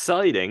not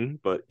exciting,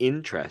 but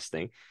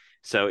interesting.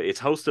 So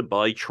it's hosted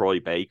by Troy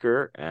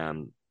Baker,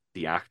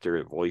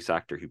 the voice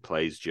actor who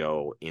plays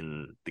Joel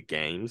in the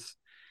games.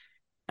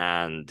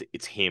 And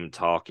it's him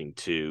talking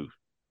to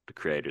the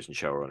creators and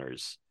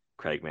showrunners,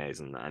 Craig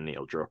Mazin and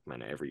Neil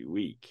Druckmann, every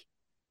week.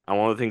 And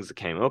one of the things that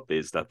came up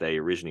is that they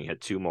originally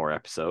had 2 more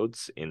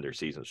episodes in their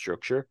season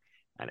structure.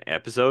 And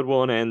episode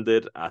 1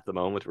 ended at the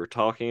moment we're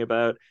talking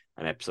about,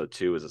 and episode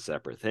 2 is a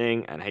separate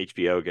thing. And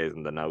HBO gave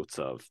them the notes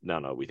of,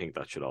 no, we think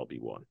that should all be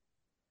one.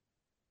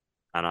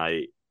 And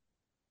I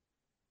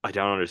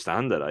don't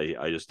understand it.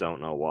 I just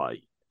don't know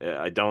why.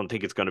 I don't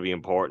think it's going to be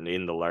important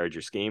in the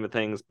larger scheme of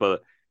things,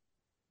 but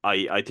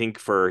I think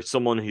for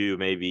someone who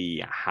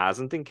maybe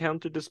hasn't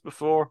encountered this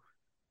before,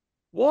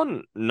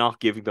 one, not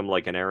giving them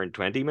like an hour and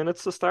 20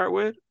 minutes to start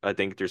with. I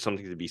think there's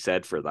something to be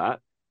said for that,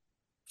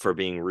 for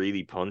being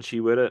really punchy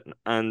with it.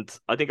 And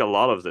I think a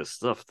lot of this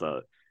stuff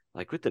that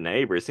like with the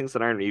neighbors, things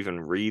that aren't even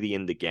really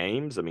in the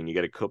games. I mean, you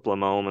get a couple of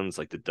moments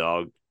like the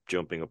dog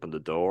jumping up on the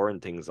door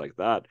and things like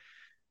that.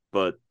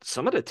 But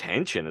some of the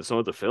tension and some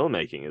of the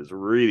filmmaking is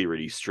really,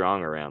 really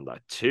strong around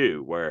that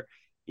too, where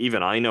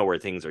even I know where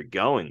things are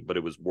going, but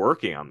it was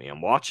working on me.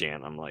 I'm watching it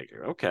and I'm like,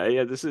 okay,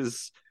 yeah, this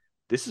is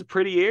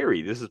pretty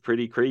eerie. This is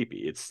pretty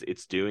creepy.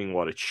 It's doing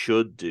what it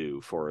should do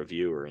for a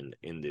viewer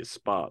in this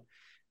spot.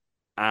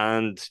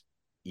 And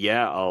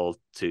yeah, I'll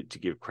to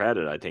give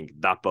credit, I think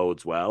that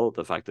bodes well.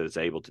 The fact that it's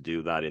able to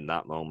do that in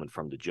that moment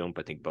from the jump,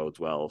 I think bodes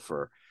well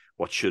for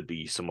what should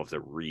be some of the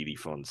really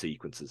fun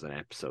sequences and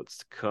episodes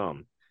to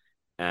come.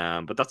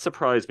 But that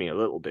surprised me a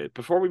little bit.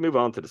 Before we move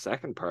on to the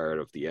second part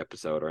of the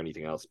episode or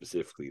anything else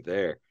specifically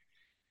there,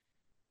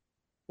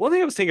 one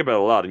thing I was thinking about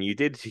a lot, and you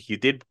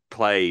did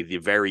play the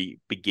very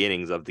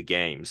beginnings of the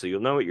game, so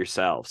you'll know it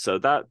yourself. So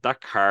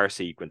that car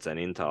sequence and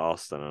into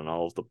Austin and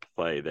all of the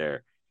play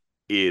there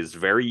is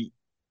very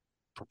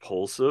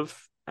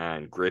propulsive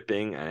and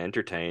gripping and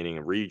entertaining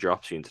and really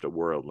drops you into the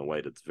world in a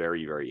way that's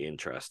very, very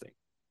interesting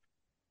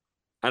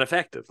and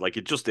effective. Like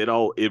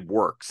it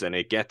works and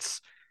it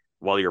gets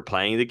while you're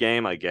playing the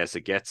game, I guess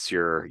it gets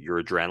your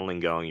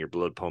adrenaline going, your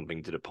blood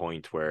pumping to the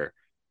point where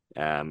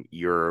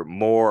you're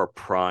more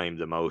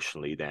primed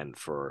emotionally than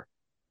for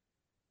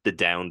the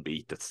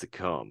downbeat that's to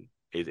come.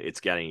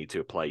 It's getting you to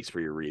a place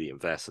where you're really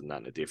invested in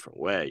that in a different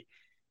way.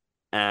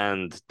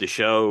 And the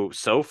show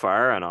so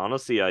far, and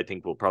honestly, I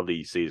think we'll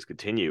probably see this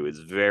continue, is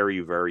very,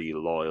 very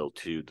loyal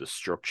to the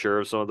structure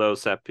of some of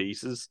those set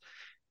pieces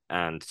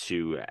and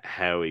to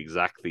how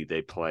exactly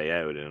they play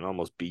out in an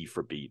almost beat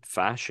for beat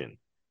fashion.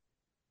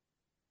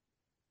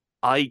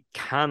 I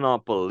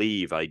cannot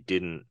believe I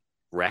didn't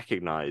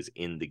recognize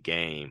in the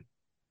game.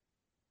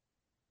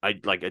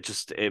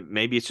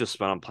 Maybe it's just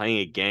when I'm playing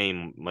a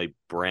game, my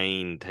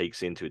brain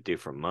takes into a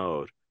different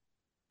mode.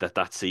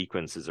 That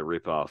sequence is a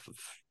rip off of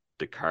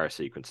the car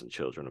sequence in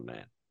Children of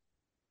Men.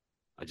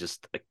 I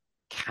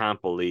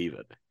can't believe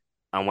it.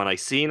 And when I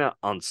seen it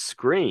on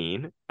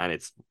screen, and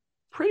it's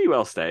pretty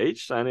well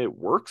staged and it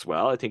works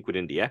well, I think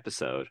within the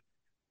episode,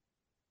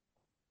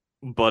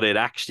 but it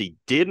actually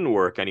didn't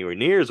work anywhere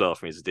near as well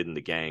for me as it did in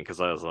the game because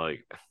I was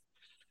like,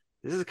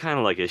 this is kind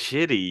of like a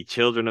shitty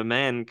Children of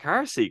Men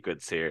car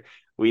sequence here.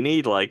 We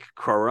need like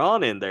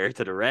Quaron in there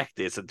to direct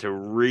this and to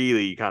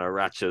really kind of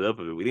ratchet it up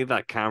a bit. We need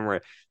that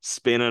camera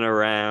spinning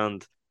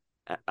around.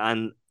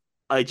 And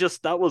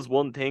that was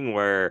one thing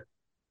where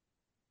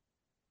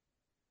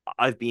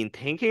I've been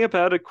thinking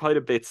about it quite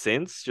a bit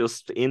since,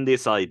 just in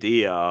this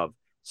idea of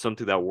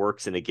something that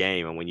works in a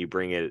game. And when you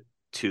bring it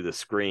to the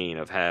screen,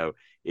 of how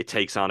it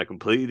takes on a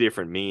completely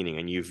different meaning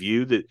and you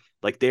view that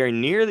like they're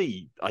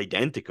nearly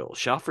identical,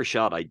 shot for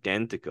shot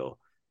identical,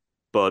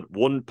 but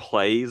one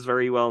plays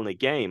very well in the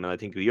game. And I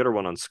think the other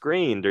one on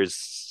screen, there's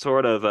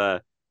sort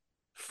of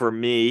for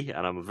me,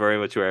 and I'm very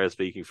much aware of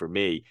speaking for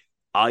me,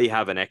 I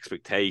have an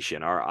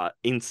expectation or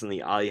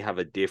instantly I have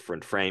a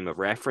different frame of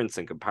reference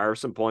and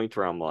comparison point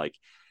where I'm like,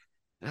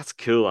 that's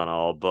cool and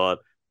all, but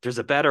there's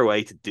a better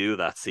way to do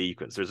that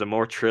sequence. There's a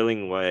more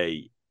thrilling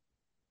way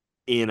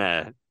in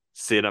a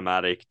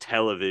cinematic,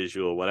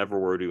 televisual, whatever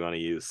word we want to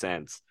use,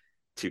 sense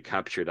to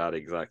capture that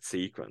exact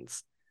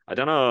sequence. I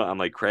don't know,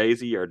 am I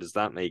crazy or does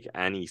that make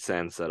any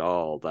sense at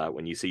all? That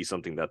when you see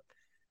something that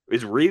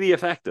is really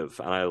effective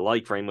and I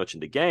like very much in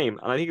the game,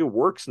 and I think it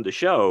works in the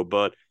show,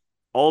 but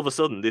all of a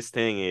sudden this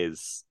thing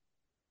it's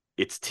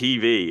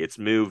TV, it's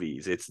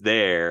movies, it's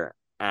there,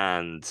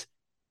 and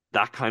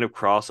that kind of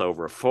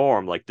crossover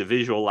form, like the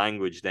visual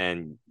language,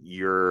 then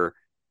your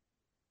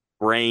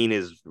brain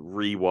is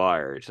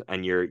rewired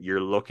and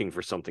you're looking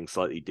for something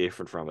slightly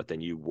different from it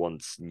than you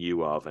once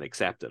knew of and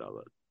accepted of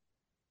it.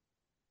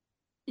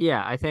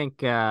 Yeah, I think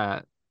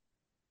so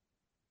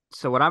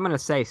what I'm going to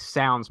say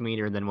sounds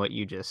meaner than what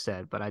you just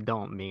said, but I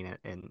don't mean it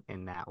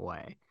in that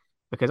way.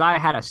 Because I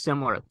had a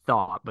similar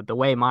thought, but the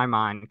way my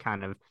mind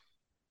kind of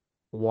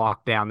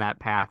walked down that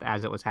path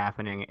as it was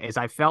happening is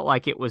I felt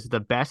like it was the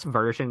best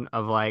version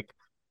of like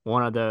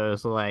one of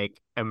those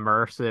like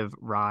immersive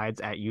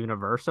rides at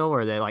Universal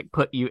where they like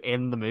put you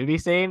in the movie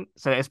scene.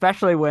 So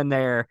especially when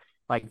they're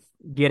like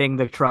getting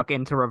the truck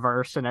into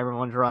reverse and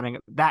everyone's running,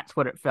 that's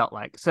what it felt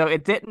like. So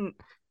it didn't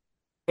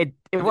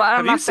well, I'm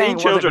Have you not saying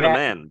seen it wasn't Children of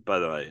bad, Men, by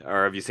the way,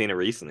 or have you seen it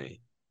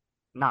recently?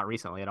 not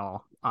recently at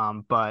all.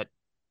 But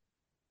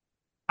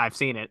I've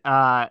seen it.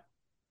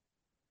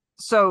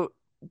 So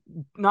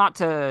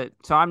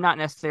so I'm not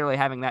necessarily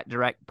having that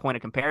direct point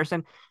of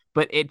comparison,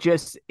 but it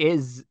just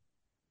is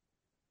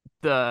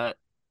the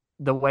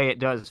the way it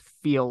does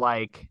feel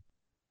like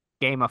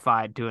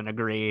gamified to a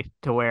degree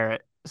to where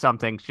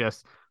something's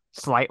just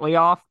slightly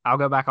off. I'll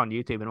go back on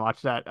YouTube and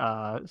watch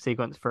that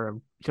sequence for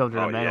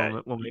Children Oh of Men yeah,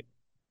 when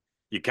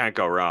you can't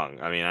go wrong.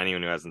 I mean,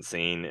 anyone who hasn't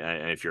seen,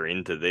 and if you're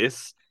into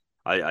this,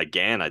 I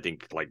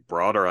think like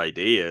broader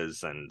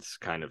ideas and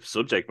kind of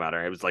subject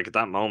matter. It was like at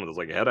that moment, I was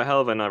like, how the hell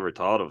have I never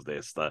thought of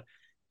this? That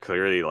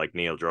clearly, like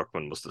Neil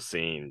Druckmann must have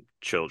seen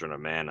Children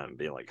of Men and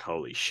be like,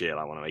 holy shit,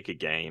 I want to make a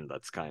game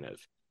that's kind of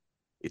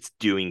it's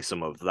doing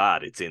some of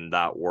that. It's in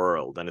that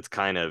world, and it's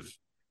kind of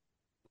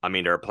I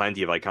mean, there are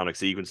plenty of iconic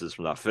sequences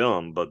from that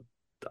film, but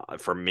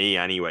for me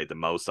anyway, the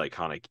most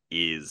iconic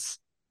is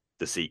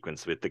the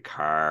sequence with the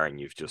car, and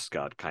you've just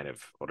got kind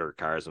of other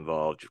cars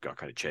involved. You've got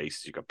kind of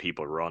chases, you've got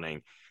people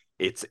running.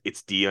 It's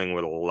dealing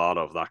with a lot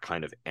of that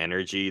kind of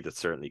energy that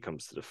certainly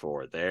comes to the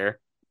fore there.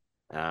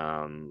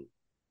 Um,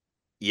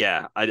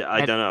 yeah, I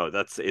And don't know.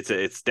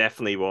 It's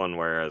definitely one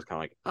where I was kind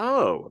of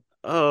like,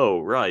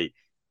 oh, right.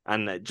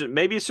 And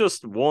maybe it's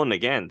just one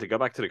again to go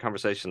back to the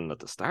conversation at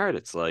the start.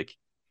 It's like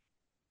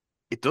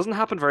it doesn't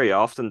happen very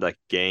often that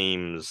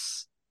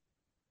games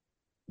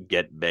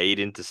get made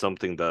into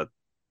something that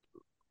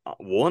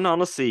one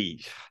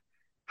honestly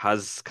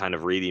has kind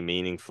of really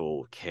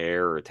meaningful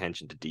care or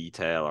attention to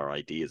detail or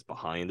ideas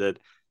behind it,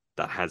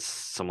 that has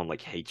someone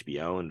like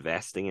HBO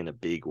investing in a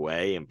big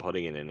way and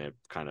putting it in a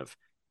kind of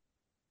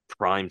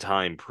prime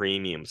time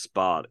premium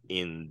spot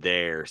in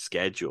their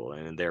schedule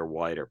and in their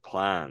wider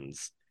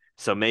plans.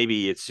 So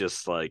maybe it's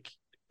just like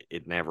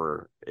it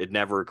never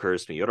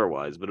occurs to me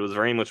otherwise, but it was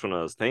very much one of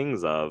those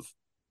things of,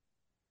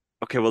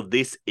 okay, well,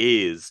 this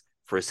is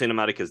for as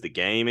cinematic as the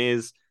game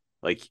is,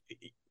 like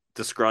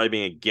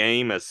describing a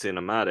game as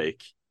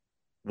cinematic,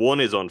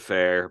 one is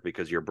unfair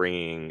because you're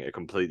bringing a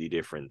completely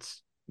different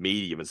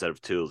medium instead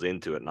of tools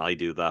into it. And I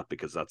do that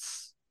because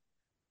that's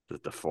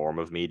the form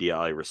of media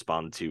I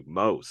respond to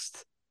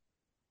most.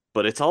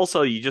 But it's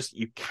also, you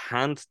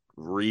can't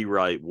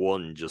rewrite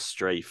one just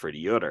straight for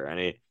the other.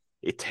 And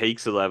it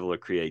takes a level of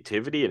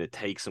creativity and it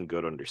takes some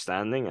good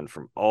understanding. And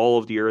from all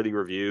of the early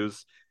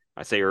reviews,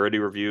 I say early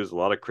reviews, a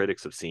lot of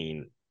critics have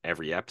seen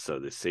every episode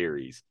of this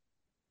series.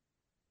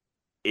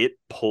 It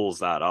pulls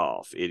that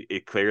off.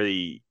 It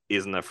clearly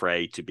isn't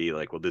afraid to be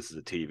like, well, this is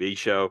a TV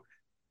show.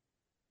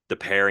 The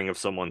pairing of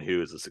someone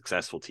who is a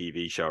successful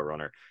TV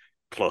showrunner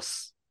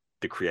plus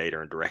the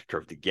creator and director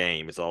of the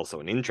game is also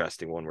an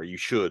interesting one where you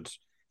should,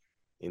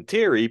 in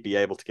theory, be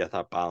able to get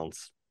that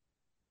balance,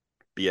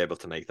 be able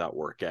to make that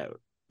work out.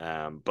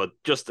 But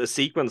just a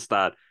sequence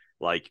that,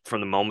 like,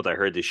 from the moment I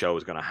heard this show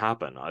was going to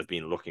happen, I've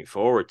been looking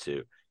forward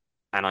to,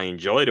 and I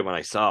enjoyed it when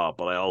I saw it.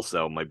 But I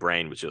also, my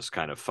brain was just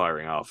kind of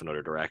firing off in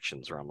other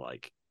directions where I'm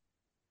like,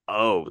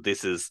 oh,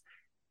 this is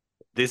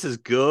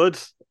good,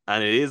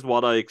 and it is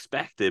what I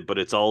expected. But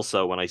it's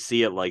also, when I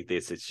see it like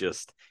this,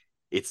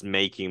 it's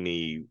making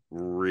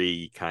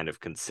me kind of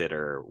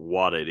consider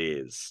what it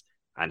is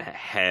and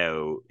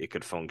how it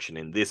could function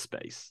in this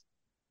space.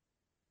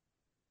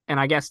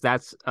 I guess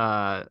that's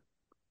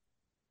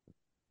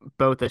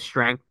both a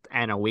strength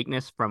and a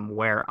weakness from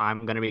where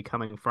I'm going to be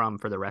coming from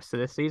for the rest of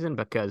this season,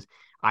 because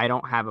I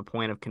don't have a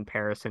point of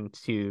comparison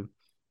to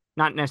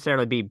not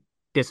necessarily be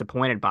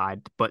disappointed by,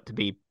 but to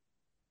be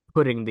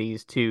putting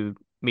these two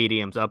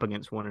mediums up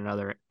against one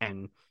another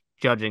and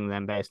judging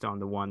them based on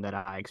the one that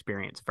I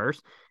experienced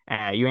first.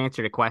 You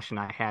answered a question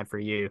I had for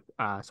you,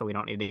 so we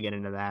don't need to get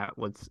into that.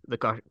 What's the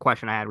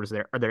question I had was,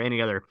 are there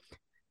any other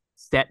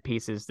set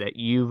pieces that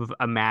you've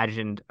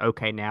imagined?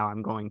 Okay, now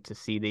I'm going to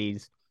see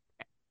these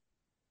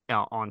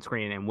on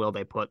screen, and will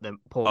they pull them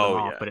Oh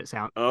off? yeah. But it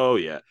sounds Oh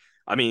yeah.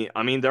 I mean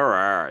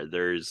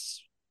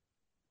there's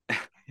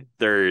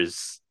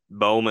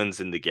moments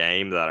in the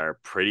game that are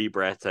pretty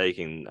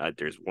breathtaking.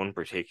 There's one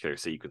particular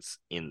sequence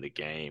in the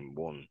game,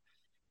 one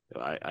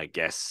I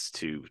guess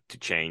to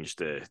change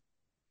up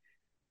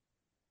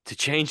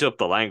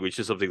the language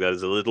to something that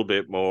is a little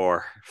bit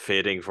more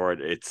fitting for it.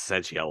 It's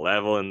essentially a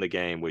level in the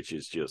game which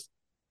is just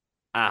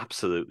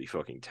absolutely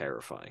fucking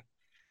terrifying.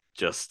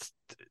 Just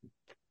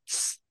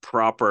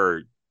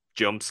proper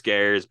jump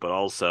scares, but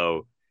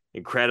also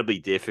incredibly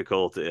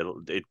difficult. It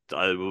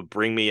will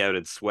bring me out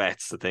in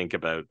sweats to think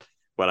about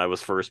when I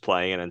was first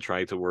playing it and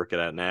trying to work it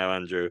out now,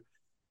 Andrew.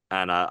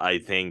 And I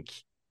think,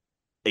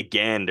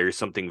 again, there's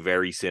something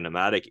very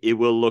cinematic. It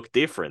will look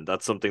different.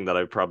 That's something that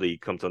I've probably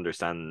come to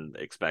understand and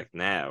expect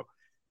now.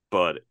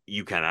 But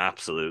you can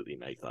absolutely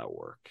make that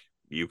work.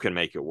 You can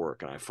make it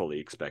work, and I fully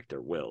expect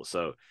there will.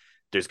 So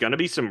there's going to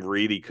be some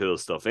really cool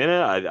stuff in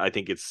it. I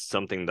think it's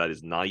something that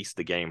is nice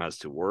the game has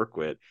to work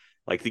with.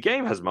 Like, the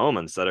game has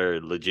moments that are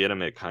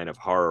legitimate kind of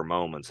horror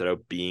moments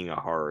without being a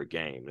horror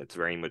game. It's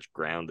very much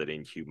grounded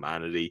in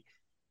humanity.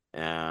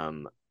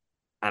 Um,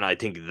 and I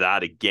think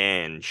that,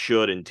 again,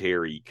 should in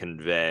theory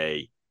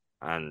convey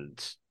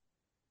and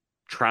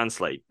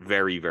translate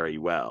very, very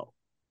well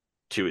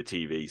to a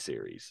TV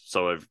series.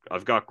 So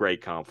I've got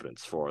great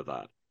confidence for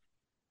that.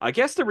 I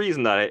guess the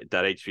reason that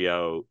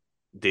HBO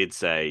did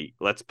say,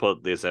 let's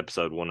put this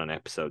episode 1 and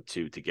episode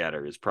 2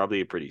 together, is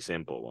probably a pretty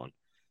simple one,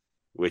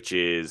 which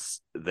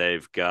is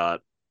they've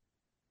got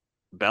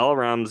Bella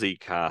Ramsey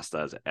cast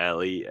as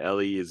Ellie.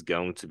 Ellie is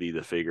going to be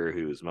the figure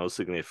who is most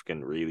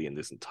significant, really, in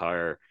this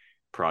entire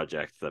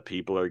project, that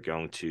people are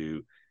going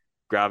to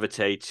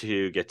gravitate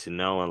to, get to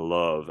know and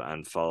love,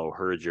 and follow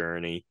her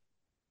journey.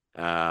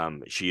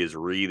 She is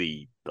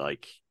really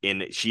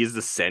she is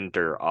the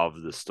center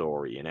of the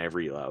story in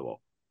every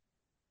level.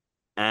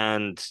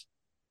 And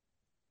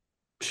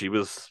she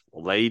was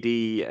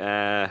Lady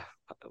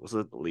was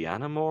it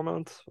Lyanna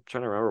Mormont? I'm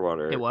trying to remember what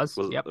it her was.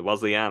 was Yep. it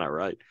was Lyanna,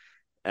 right?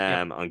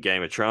 Yep. on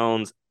Game of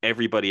Thrones.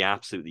 Everybody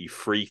absolutely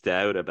freaked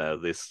out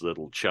about this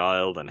little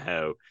child and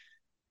how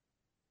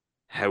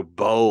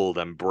bold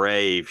and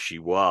brave she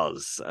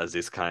was as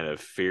this kind of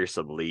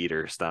fearsome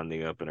leader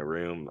standing up in a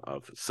room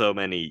of so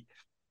many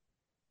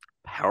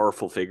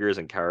powerful figures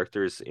and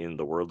characters in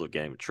the world of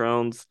Game of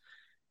Thrones.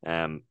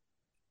 Um,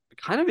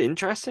 Kind of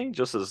interesting,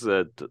 just as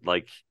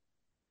like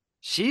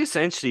she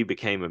essentially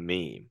became a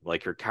meme.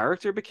 Like her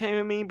character became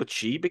a meme, but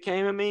she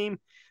became a meme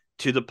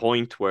to the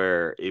point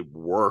where it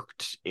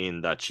worked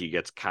in that she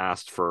gets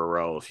cast for a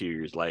role a few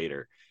years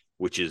later,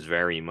 which is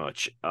very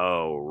much,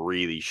 oh,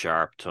 really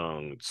sharp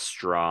tongued,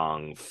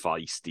 strong,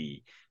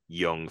 feisty,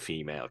 young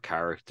female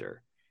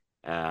character.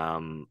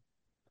 Um,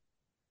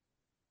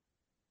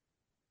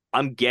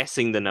 I'm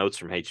guessing the notes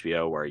from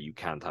HBO where you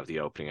can't have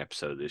the opening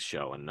episode of this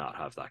show and not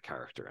have that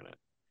character in it.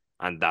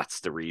 And that's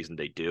the reason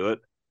they do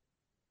it.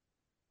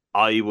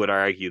 I would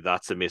argue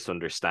that's a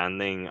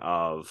misunderstanding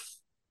of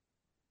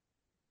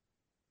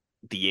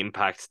the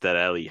impact that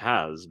Ellie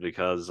has,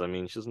 because I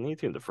mean she doesn't need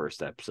to in the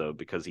first episode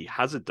because he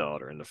has a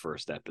daughter in the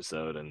first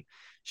episode and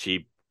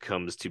she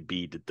comes to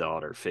be the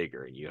daughter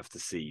figure, and you have to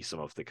see some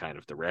of the kind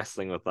of the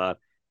wrestling with that.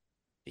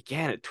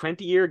 Again, a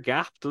 20-year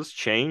gap does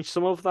change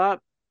some of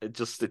that. It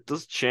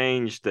does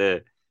change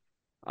the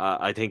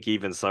I think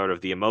even sort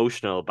of the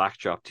emotional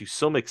backdrop to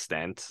some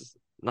extent,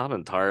 not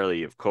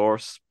entirely, of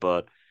course,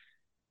 but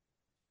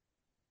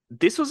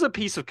this was a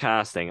piece of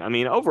casting. I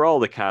mean, overall,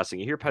 the casting,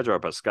 you hear Pedro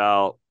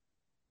Pascal,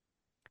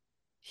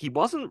 he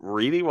wasn't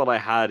really what I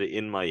had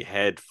in my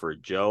head for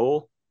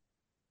Joel,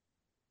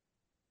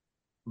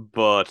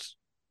 but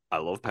I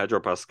love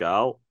Pedro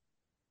Pascal.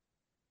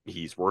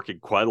 He's working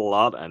quite a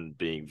lot and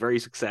being very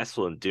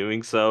successful in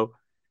doing so.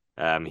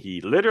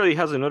 He literally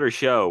has another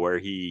show where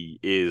he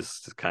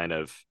is kind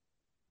of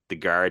the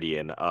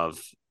guardian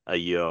of a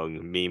young,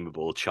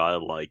 memeable,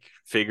 childlike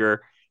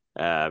figure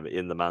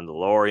in The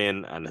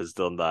Mandalorian, and has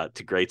done that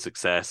to great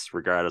success,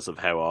 regardless of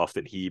how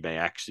often he may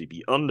actually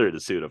be under the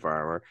suit of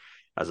armor,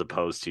 as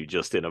opposed to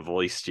just in a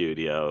voice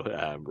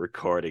studio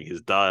recording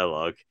his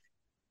dialogue.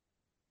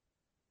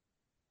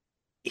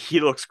 He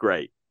looks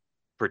great,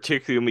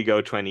 particularly when we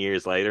go 20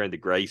 years later and the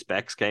gray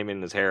specks came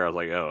in his hair. I was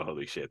like, oh,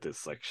 holy shit,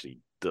 this actually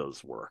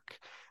does work.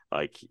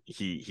 Like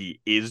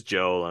he is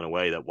Joel in a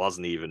way that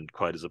wasn't even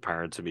quite as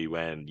apparent to me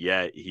when,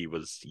 yeah, he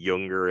was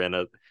younger in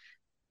it.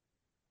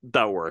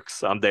 That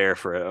works. I'm there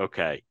for it.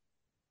 Okay.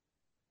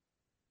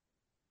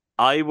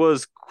 I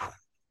was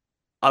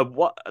I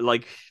what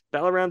like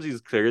Bella Ramsey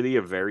is clearly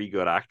a very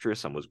good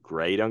actress and was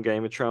great on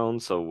Game of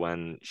Thrones. So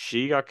when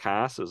she got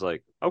cast, I was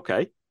like,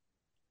 okay,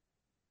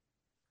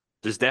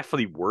 there's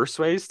definitely worse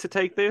ways to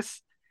take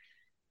this.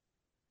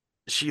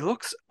 She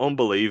looks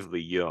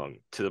unbelievably young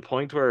to the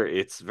point where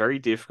it's very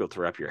difficult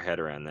to wrap your head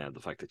around now the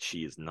fact that she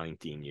is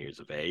 19 years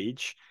of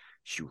age.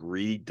 She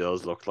really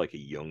does look like a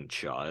young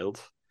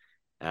child.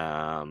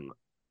 Um,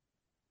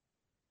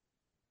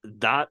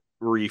 that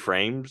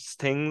reframes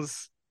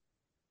things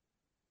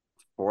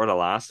for The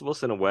Last of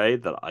Us in a way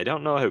that I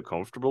don't know how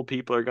comfortable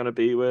people are going to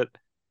be with.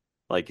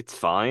 Like, it's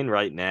fine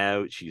right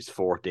now. She's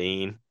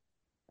 14.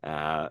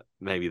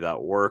 Maybe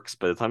that works.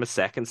 By the time a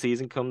second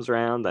season comes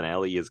around and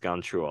Ellie has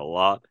gone through a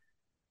lot,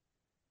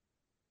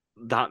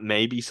 that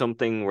may be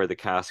something where the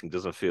casting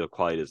doesn't feel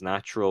quite as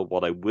natural.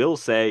 What I will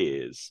say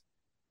is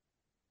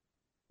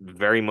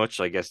very much,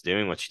 I guess,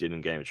 doing what she did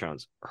in Game of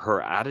Thrones.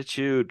 Her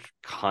attitude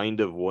kind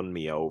of won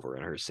me over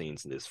in her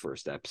scenes in this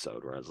first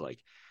episode, where I was like,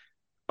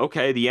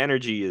 okay, the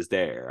energy is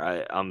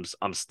there.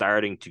 I'm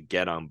starting to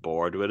get on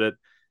board with it.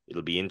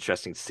 It'll be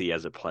interesting to see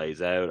as it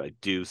plays out. I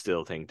do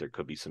still think there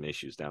could be some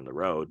issues down the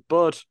road,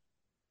 but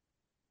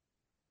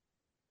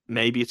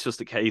maybe it's just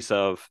a case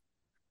of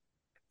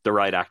the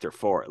right actor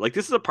for it. Like,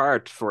 this is a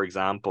part, for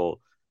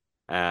example,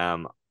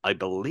 I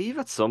believe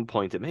at some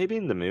point, it may be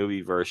in the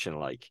movie version,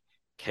 like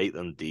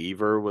Caitlin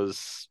Dever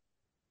was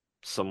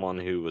someone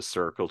who was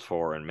circled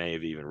for and may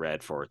have even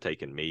read for,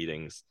 taking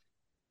meetings.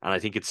 And I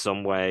think in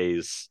some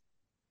ways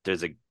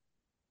there's a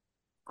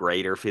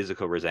greater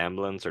physical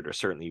resemblance, or there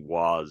certainly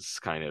was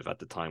kind of at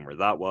the time where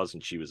that was,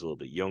 and she was a little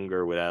bit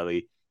younger with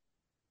Ellie.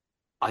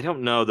 I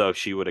don't know though if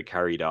she would have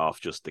carried off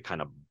just the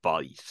kind of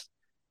bite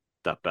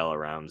that Bella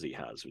Ramsey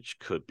has, which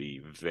could be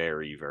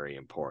very, very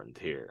important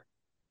here.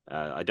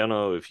 I don't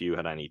know if you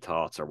had any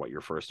thoughts or what your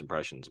first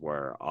impressions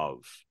were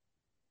of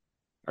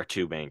our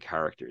two main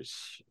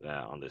characters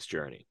on this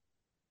journey.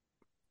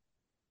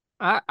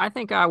 I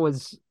think I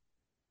was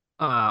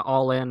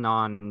all in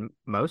on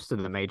most of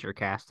the major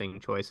casting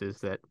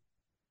choices that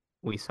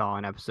we saw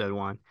in episode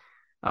one.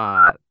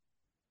 Uh,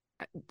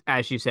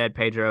 as you said,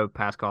 Pedro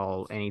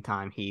Pascal,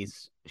 anytime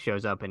he's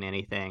shows up in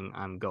anything,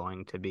 I'm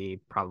going to be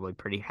probably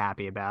pretty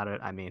happy about it.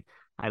 I mean,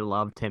 I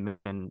loved him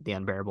in The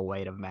Unbearable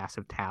Weight of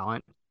Massive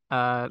Talent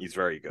He's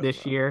very good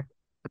this year.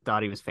 I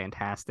thought he was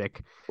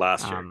fantastic.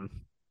 last year.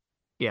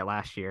 Yeah,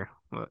 last year.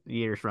 Well,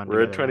 years run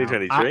We're in together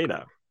now. 2023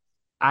 now.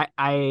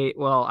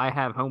 I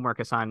have homework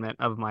assignment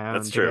of my own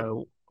That's to true.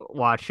 go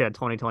watch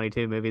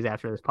 2022 movies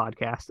after this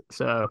podcast.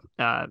 So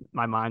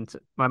my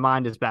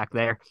mind is back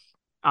there.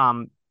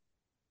 Um,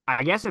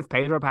 I guess if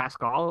Pedro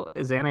Pascal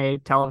is in a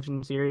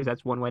television series,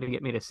 that's one way to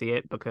get me to see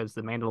it because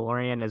The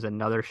Mandalorian is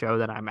another show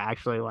that I'm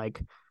actually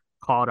like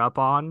caught up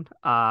on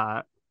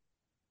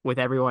with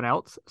everyone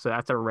else. So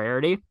that's a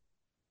rarity.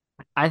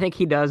 I think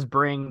he does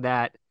bring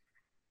that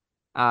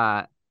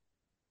uh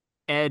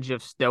edge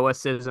of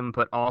stoicism,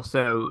 but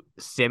also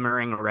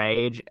simmering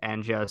rage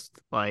and just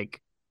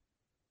like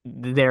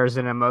there's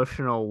an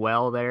emotional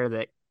well there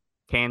that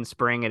can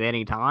spring at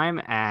any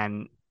time.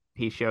 And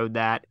he showed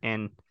that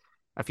in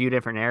a few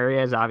different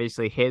areas.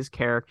 Obviously, his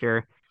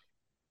character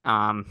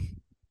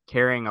um,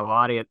 carrying a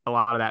lot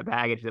of that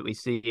baggage that we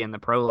see in the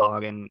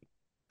prologue and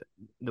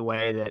the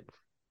way that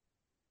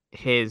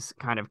his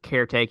kind of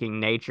caretaking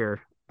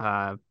nature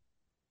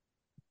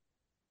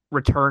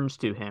returns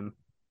to him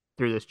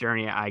through this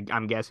journey.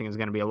 I'm guessing is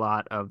going to be a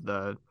lot of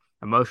the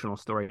emotional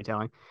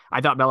storytelling. I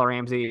thought Bella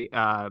Ramsey,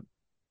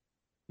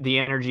 the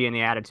energy and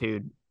the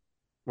attitude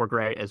were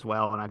great as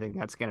well, and I think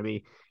that's going to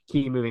be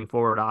key moving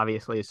forward,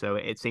 obviously. So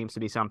it seems to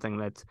be something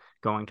that's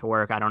going to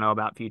work. I don't know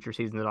about future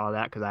seasons and all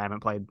that because I haven't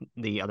played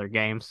the other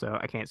games, so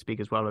I can't speak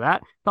as well to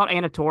that. Thought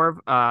Anna Torv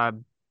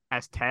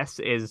as Tess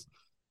is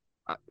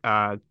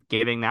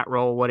giving that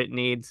role what it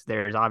needs.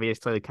 There's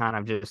obviously kind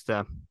of just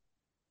a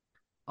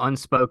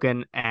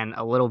unspoken and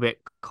a little bit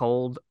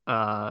cold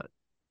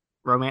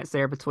romance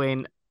there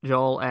between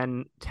Joel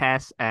and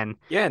Tess, and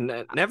Yeah,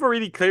 never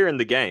really clear in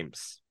the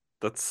games.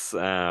 That's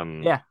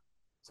yeah,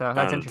 so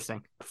that's and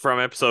interesting. from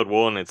episode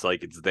 1, it's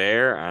like it's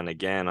there, and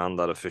again on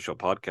that official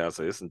podcast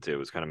I listened to, it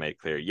was kind of made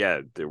clear,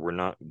 yeah, we're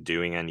not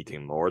doing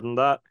anything more than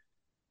that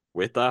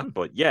with that,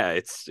 but yeah,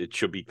 it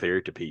should be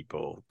clear to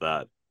people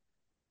that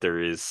there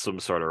is some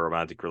sort of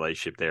romantic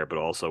relationship there, but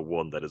also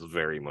one that is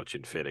very much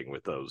in fitting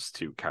with those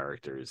two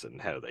characters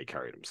and how they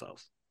carry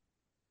themselves.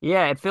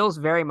 Yeah, it feels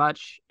very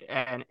much,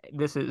 and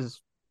this is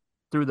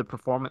through the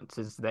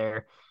performances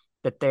there,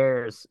 that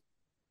there's,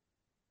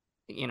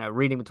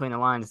 reading between the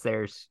lines,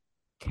 there's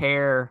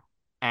care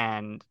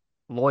and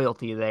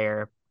loyalty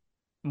there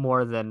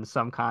more than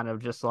some kind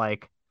of just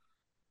like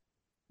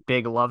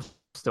big love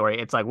story.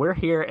 It's like we're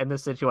here in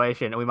this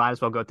situation and we might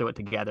as well go through it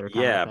together kind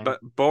of Yeah, thing.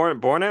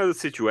 but born out of the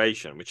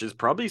situation, which is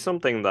probably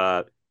something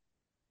that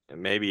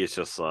maybe it's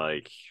just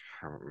like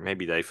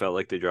maybe they felt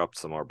like they dropped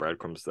some more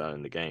breadcrumbs down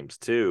in the games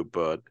too,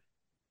 but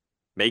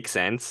makes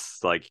sense,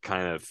 like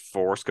kind of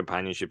forced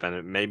companionship,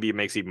 and maybe it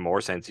makes even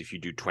more sense if you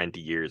do 20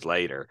 years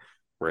later,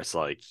 where it's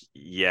like,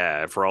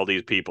 yeah, for all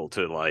these people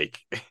to like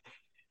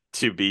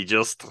to be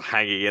just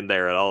hanging in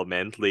there at all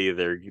mentally,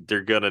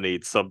 they're gonna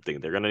need something.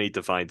 They're gonna need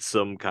to find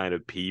some kind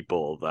of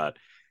people that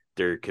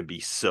there can be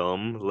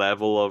some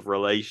level of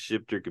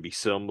relationship, there could be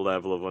some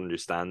level of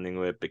understanding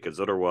with, because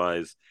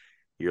otherwise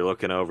you're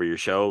looking over your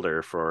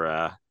shoulder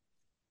for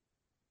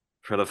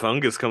the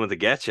fungus coming to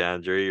get you,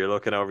 Andrew. You're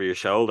looking over your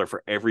shoulder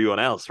for everyone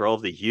else, for all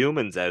the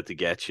humans out to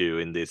get you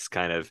in this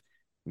kind of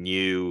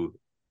new,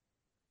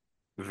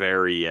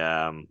 very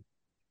I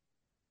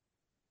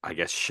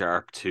guess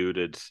sharp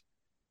tooted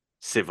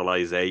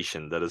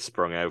civilization that has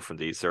sprung out from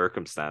these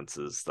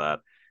circumstances, that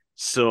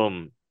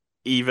some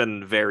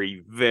even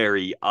very,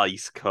 very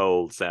ice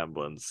cold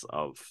semblance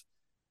of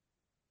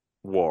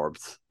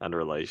warmth and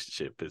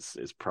relationship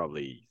is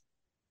probably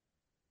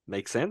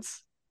makes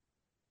sense.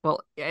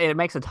 Well, it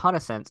makes a ton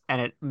of sense, and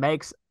it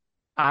makes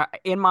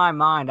in my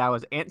mind, I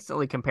was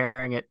instantly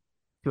comparing it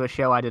to a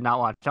show I did not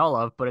watch all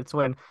of, but it's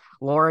when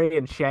Lori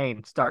and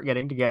Shane start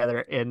getting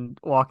together in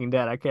Walking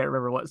Dead. I can't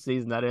remember what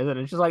season that is, and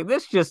it's just like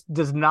this just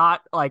does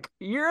not like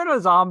you're in a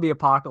zombie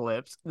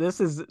apocalypse.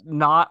 This is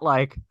not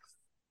like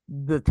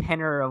the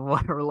tenor of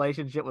what a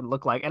relationship would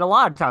look like. And a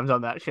lot of times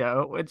on that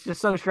show, it's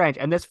just so strange.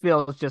 And this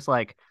feels just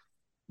like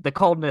the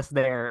coldness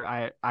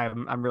there.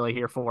 I'm really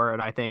here for,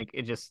 and I think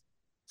It's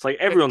like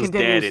it everyone's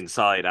dead continues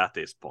inside at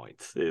this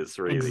point, is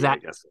really, I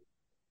exact guess.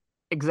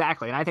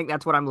 exactly. And I think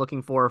that's what I'm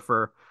looking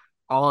for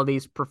all of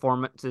these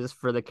performances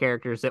for the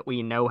characters that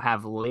we know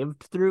have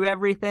lived through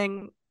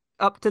everything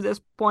up to this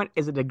point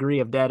is a degree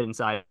of dead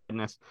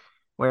insideness.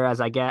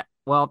 Whereas I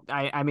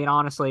mean,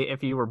 honestly,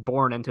 if you were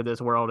born into this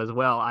world as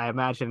well, I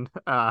imagine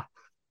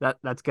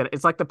that's good.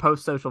 It's like the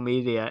post social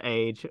media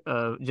age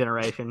of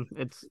generation.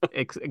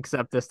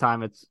 Except this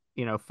time it's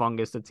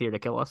fungus that's here to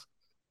kill us.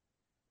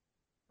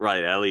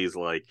 Right, Ellie's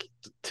like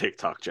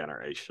TikTok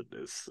generation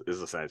is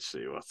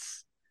essentially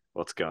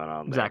what's going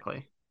on there.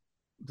 Exactly.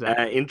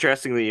 Exactly.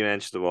 Interestingly, you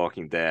mentioned The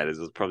Walking Dead. It's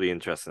probably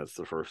interesting. It's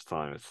the first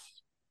time it's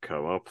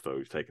come up, though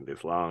we've taken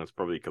this long. It's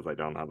probably because I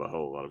don't have a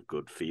whole lot of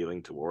good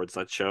feeling towards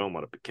that show and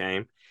what it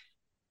became.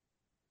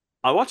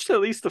 I watched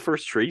at least the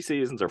first 3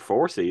 seasons or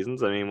 4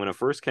 seasons. I mean, when it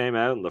first came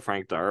out and the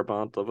Frank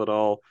Darabont of it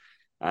all,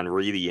 and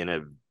really in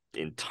a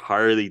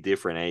entirely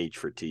different age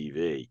for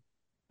TV,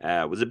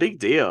 it was a big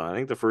deal. I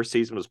think the first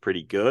season was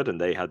pretty good, and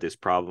they had this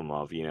problem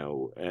of,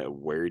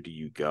 where do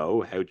you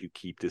go? How do you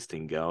keep this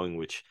thing going?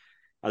 Which,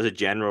 as a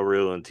general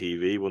rule on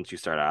TV, once you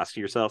start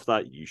asking yourself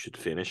that, you should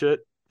finish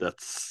it.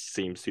 That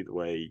seems to be the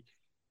way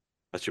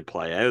that should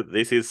play out.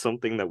 This is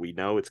something that we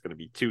know it's going to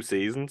be 2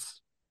 seasons.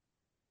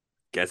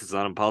 Guess it's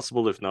not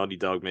impossible if Naughty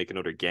Dog make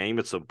another game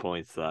at some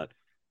point that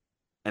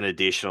an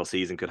additional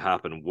season could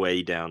happen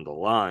way down the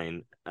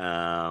line.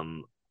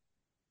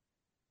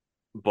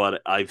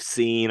 But I've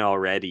seen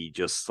already,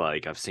 just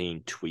like I've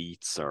seen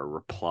tweets or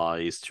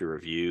replies to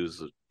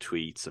reviews of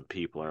tweets, and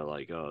people are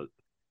like, "Oh,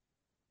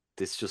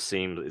 this just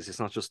seems is this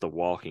not just The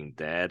Walking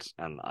Dead?"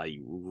 And I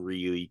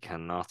really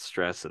cannot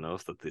stress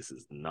enough that this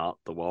is not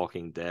The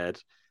Walking Dead.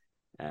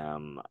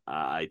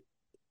 I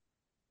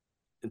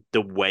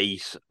the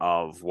weight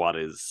of what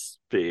is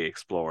being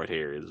explored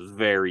here is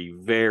very,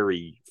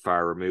 very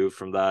far removed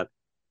from that.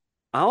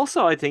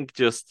 Also, I think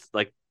just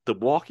like The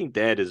Walking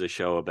Dead is a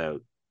show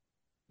about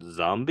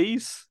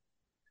zombies.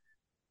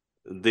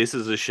 This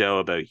is a show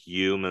about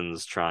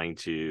humans trying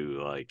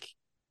to like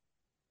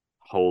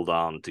hold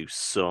on to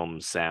some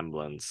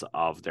semblance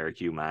of their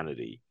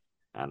humanity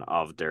and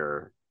of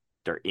their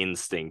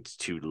instinct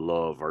to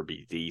love or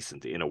be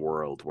decent in a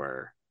world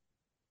where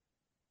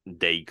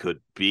they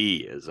could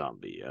be a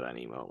zombie at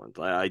any moment.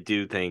 I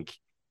do think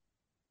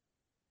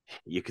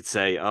you could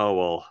say, oh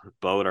well,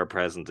 both are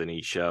present in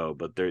each show,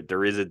 but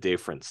there is a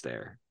difference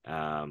there.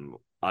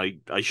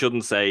 I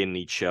shouldn't say in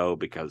each show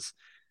because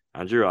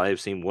Andrew, I have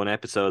seen one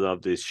episode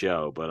of this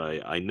show,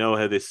 but I know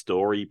how this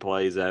story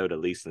plays out, at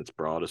least in its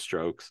broadest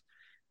strokes.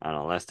 And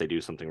unless they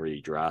do something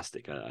really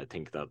drastic, I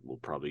think that will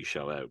probably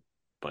show out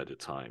by the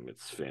time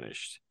it's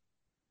finished.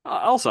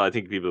 Also, I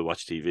think people who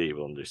watch TV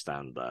will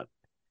understand that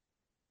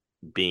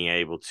being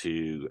able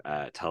to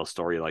tell a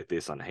story like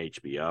this on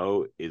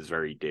HBO is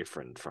very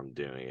different from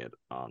doing it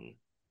on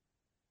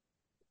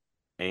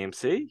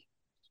AMC.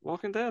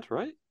 Walking Dead,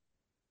 right?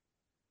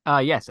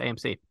 Yes,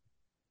 AMC.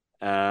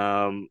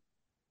 Um,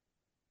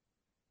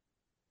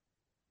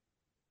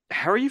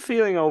 how are you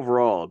feeling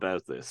overall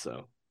about this,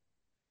 though?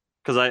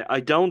 Because I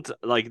don't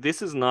like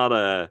this is not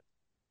a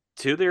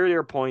to the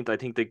earlier point. I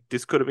think that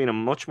this could have been a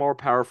much more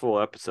powerful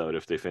episode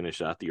if they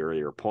finished at the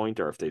earlier point,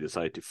 or if they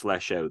decide to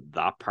flesh out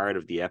that part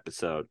of the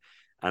episode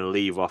and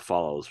leave what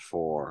follows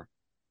for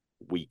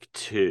week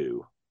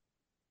two.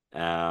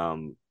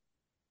 Um,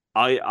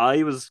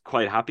 I was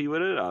quite happy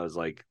with it. I was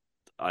like,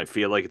 I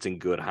feel like it's in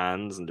good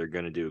hands and they're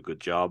going to do a good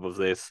job of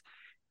this.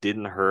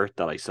 Didn't hurt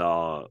that I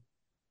saw.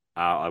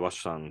 I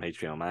watched on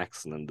HBO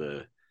Max, and then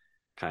the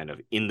kind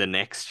of in the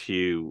next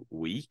few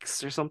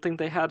weeks or something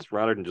they had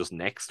rather than just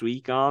next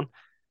week on.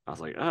 I was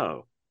like,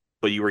 oh,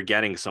 but you were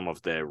getting some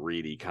of the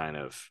really kind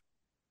of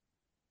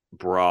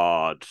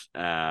broad,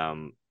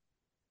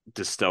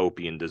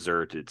 dystopian,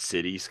 deserted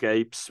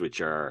cityscapes,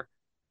 which are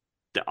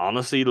they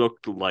honestly look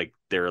like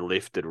they're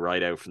lifted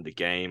right out from the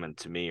game, and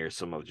to me are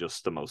some of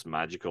just the most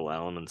magical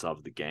elements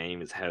of the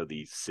game is how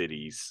these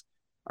cities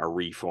are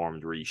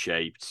reformed,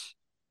 reshaped,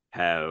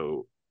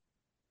 how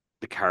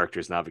the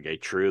characters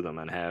navigate through them,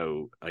 and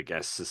how I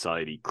guess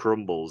society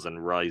crumbles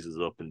and rises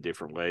up in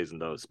different ways in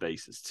those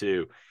spaces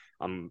too.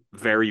 I'm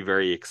very,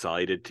 very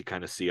excited to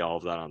kind of see all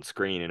of that on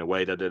screen in a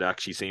way that it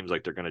actually seems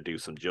like they're going to do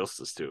some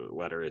justice to it,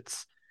 whether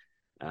it's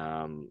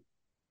um,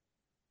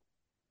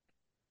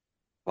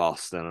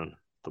 Boston at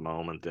the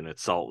moment, and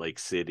it's Salt Lake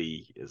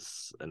City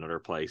is another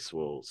place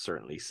we'll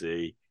certainly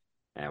see,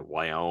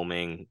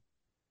 Wyoming,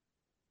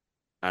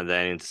 and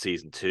then into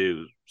season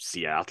two,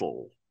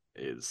 Seattle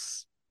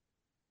is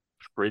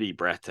pretty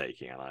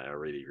breathtaking, and I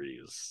really, really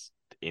was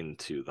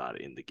into that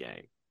in the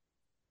game.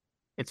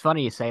 It's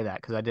funny you say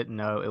that because I didn't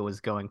know it was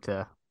going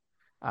to.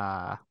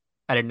 Uh,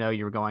 I didn't know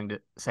you were going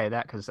to say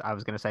that because I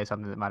was going to say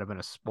something that might have been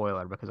a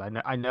spoiler because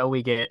I know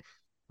we get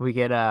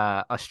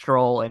a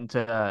stroll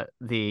into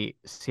the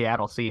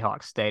Seattle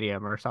Seahawks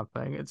stadium or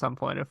something at some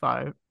point if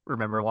I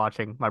remember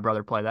watching my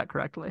brother play that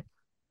correctly.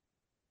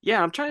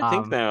 Yeah, I'm trying to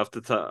think Um, now off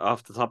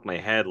the top of my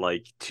head,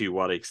 like to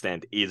what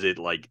extent is it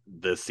like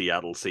the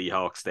Seattle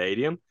Seahawks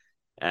stadium?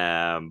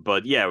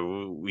 But yeah,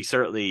 we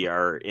certainly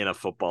are in a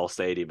football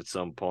stadium at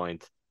some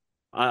point.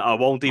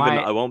 my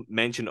I won't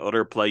mention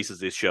other places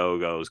this show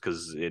goes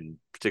because in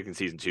particular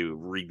season two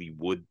really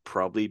would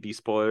probably be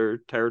spoiler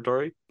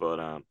territory.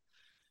 But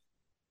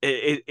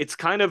it's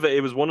kind of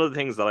it was one of the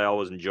things that I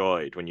always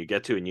enjoyed when you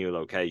get to a new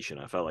location.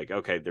 I felt like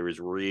okay, there is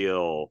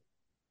real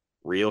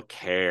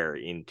care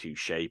into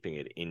shaping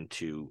it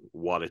into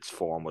what its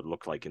form would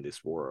look like in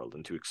this world,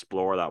 and to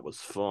explore that was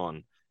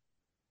fun.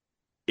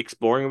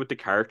 Exploring it with the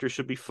characters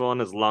should be fun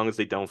as long as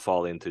they don't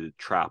fall into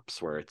traps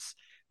where it's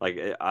like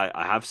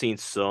I have seen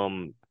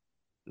some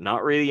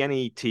not really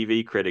any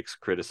TV critics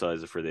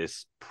criticize it for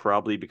this,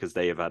 probably because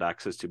they have had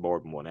access to more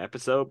than one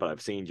episode, but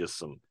I've seen just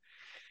some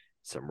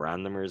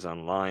randomers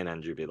online,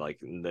 Andrew, be like,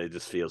 it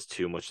just feels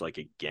too much like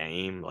a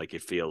game. Like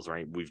it feels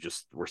right.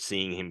 We're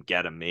seeing him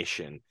get a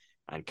mission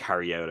and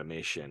carry out a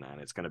mission,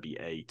 and it's going to be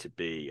A to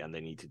B, and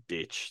they need to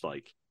ditch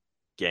like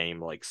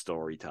game like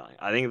storytelling.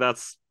 I think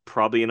that's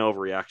probably an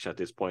overreaction at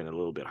this point, a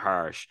little bit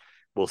harsh.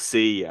 We'll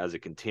see as it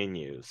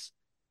continues.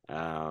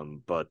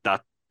 But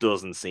that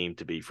doesn't seem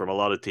to be from a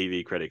lot of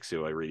TV critics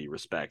who I really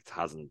respect,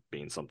 hasn't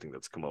been something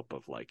that's come up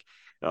of like,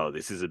 oh,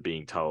 this isn't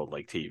being told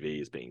like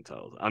TV is being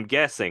told. I'm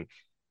guessing.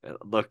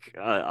 Look,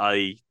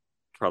 I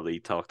probably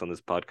talked on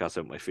this podcast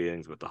about my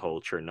feelings with the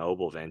whole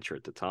Chernobyl venture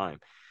at the time,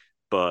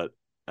 but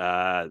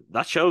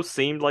That show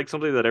seemed like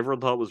something that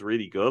everyone thought was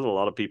really good. A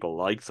lot of people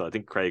liked, so I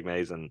think Craig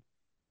Mazin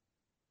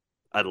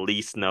at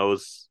least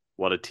knows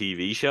what a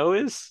TV show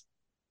is.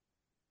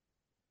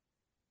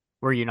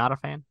 Were you not a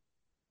fan?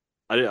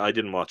 I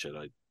didn't watch it.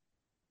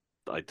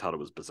 I thought it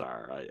was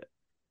bizarre.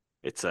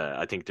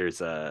 I think there's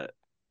a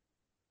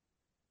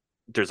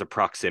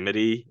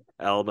proximity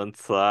element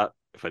to that.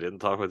 If I didn't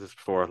talk about this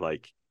before,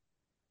 like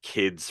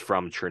kids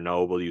from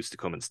Chernobyl used to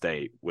come and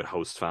stay with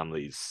host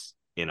families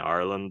in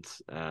Ireland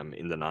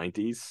in the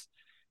 90s,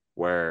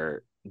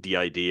 where the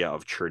idea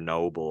of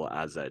Chernobyl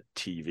as a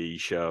TV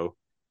show,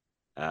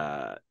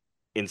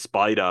 in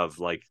spite of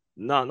like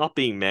not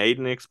being made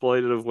in an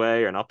exploitative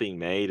way or not being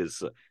made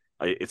as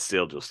it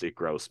still just it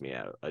grossed me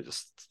out. I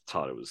just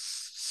thought it was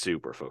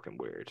super fucking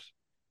weird.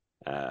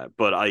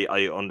 But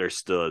I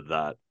understood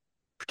that,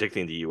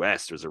 particularly in the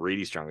US, there's a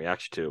really strong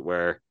reaction to it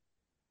where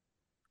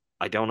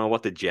I don't know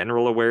what the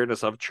general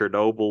awareness of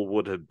Chernobyl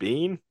would have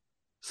been.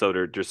 So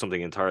there's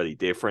something entirely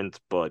different.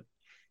 But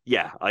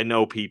yeah, I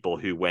know people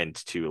who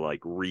went to like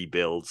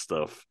rebuild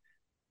stuff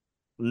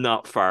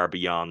not far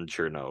beyond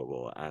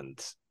Chernobyl. And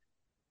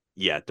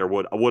yeah, I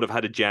would have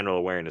had a general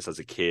awareness as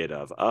a kid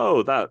of,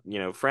 oh, that,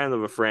 friend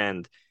of a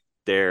friend,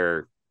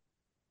 they're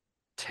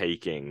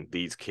taking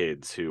these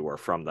kids who are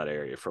from that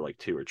area for like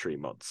 2 or 3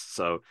 months.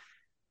 So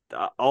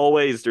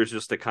always there's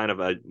just a kind of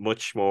a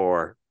much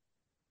more,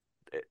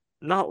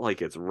 not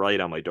like it's right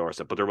on my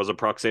doorstep, but there was a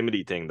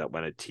proximity thing that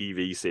when a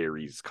TV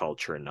series called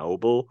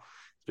Chernobyl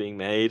is being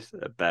made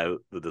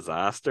about the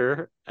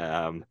disaster,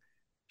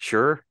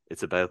 sure,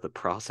 it's about the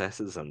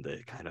processes and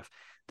the kind of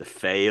the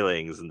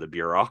failings and the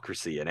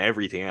bureaucracy and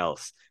everything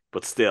else,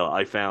 but still,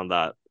 I found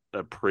that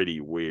a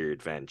pretty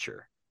weird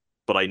venture.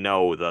 But I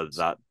know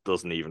that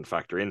doesn't even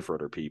factor in for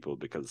other people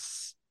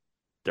because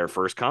their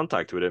first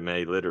contact with it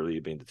may literally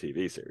have been the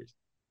TV series.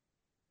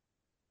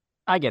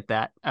 I get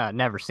that.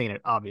 Never seen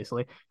it,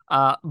 obviously.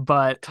 But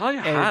I thought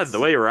you had the it's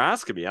way you were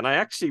asking me, and I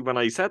actually, when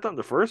I said that in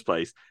the first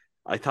place,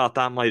 I thought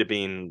that might have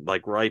been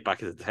like right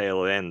back at the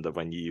tail end of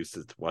when you used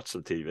to watch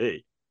some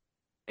TV.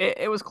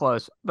 it was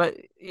close, but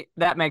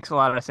that makes a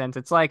lot of sense.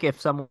 It's like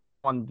if someone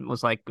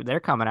was like, they're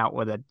coming out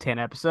with a 10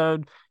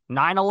 episode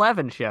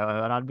 9/11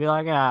 show, and I'd be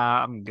like,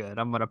 I'm good.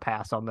 I'm gonna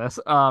pass on this.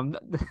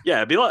 Yeah,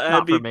 it'd be like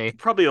Not for me.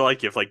 probably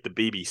like if like the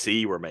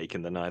BBC were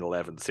making the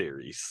 9/11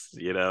 series,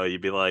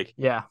 you'd be like,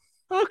 Yeah.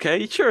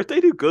 okay, sure, they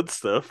do good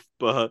stuff,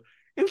 but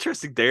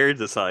interesting they're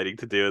deciding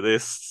to do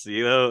this,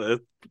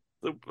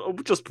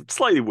 just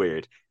slightly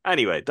weird.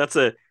 Anyway, that's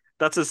a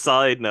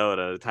side note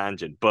and a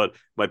tangent, but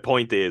my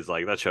point is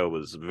like that show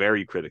was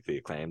very critically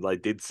acclaimed. I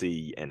did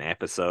see an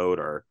episode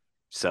or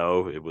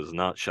so. It was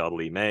not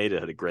shoddily made. It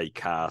had a great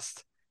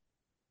cast.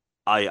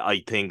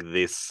 I think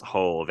this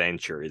whole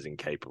venture is in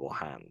capable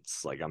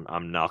hands. Like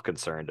I'm not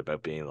concerned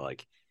about being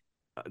like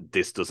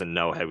this doesn't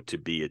know how to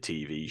be a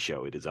TV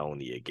show. It is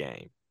only a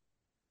game.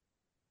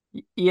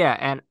 Yeah,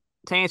 and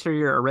to answer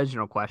your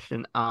original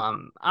question,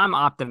 I'm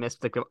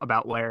optimistic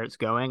about where it's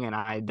going, and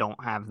I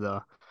don't have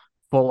the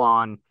full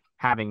on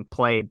having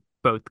played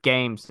both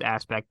games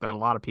aspect that a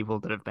lot of people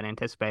that have been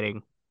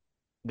anticipating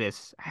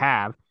this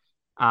have.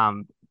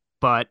 Um,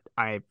 but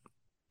I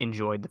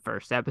enjoyed the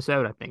first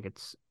episode. I think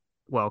it's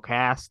well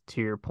cast.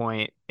 To your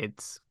point,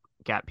 it's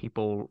got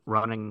people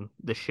running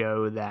the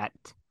show that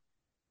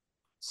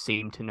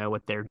seem to know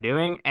what they're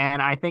doing.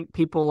 And I think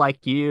people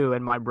like you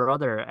and my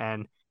brother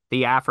and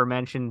the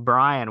aforementioned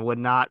Brian would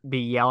not be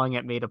yelling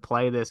at me to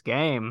play this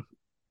game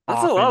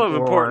That's a lot often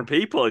of important or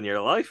people in your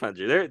life,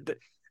 Andrew.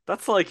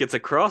 That's like it's a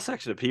cross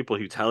section of people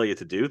who tell you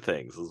to do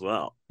things as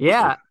well.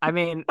 yeah, I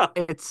mean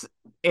it's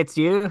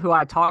you who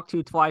I talk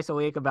to twice a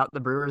week about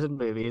the Brewers and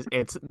movies.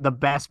 It's the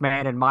best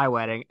man in my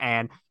wedding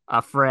and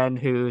a friend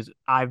who's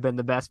I've been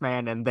the best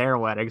man in their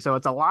wedding. So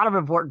it's a lot of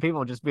important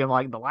people just being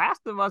like, The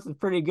Last of Us is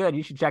pretty good.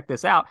 You should check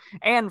this out.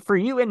 And for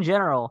you in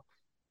general,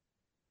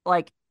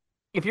 like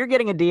if you're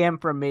getting a DM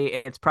from me,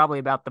 it's probably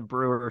about the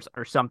Brewers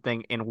or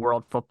something in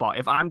world football.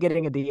 If I'm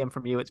getting a DM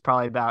from you, it's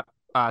probably about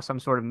some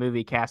sort of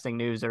movie casting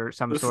news or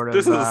some This sort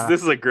this of is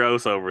this is a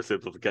gross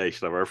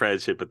oversimplification of our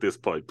friendship at this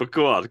point. But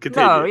go on, no,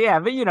 continue. yeah,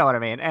 but you know what I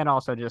mean. And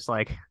also just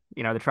like,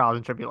 the trials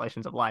and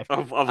tribulations of life.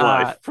 Of Uh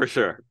life for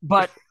sure.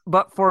 but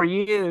for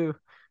you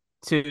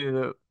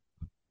to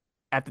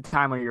at the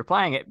time when you're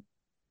playing it,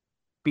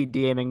 be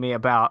DMing me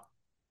about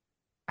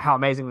how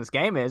amazing this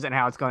game is and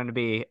how it's going to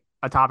be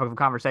a topic of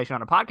conversation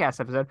on a podcast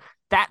episode,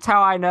 that's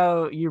how I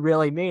know you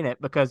really mean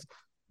it because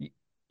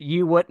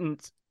you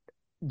wouldn't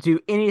do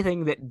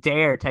anything that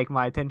dare take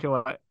my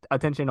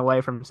attention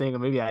away from seeing a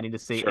movie I need to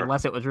see Sure.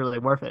 unless it was really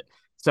worth it.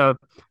 So,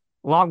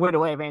 long-winded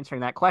way of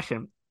answering that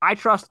question. I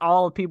trust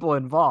all the people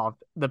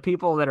involved, the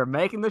people that are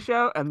making the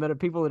show, and the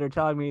people that are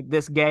telling me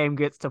this game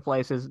gets to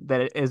places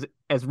that it is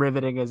as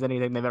riveting as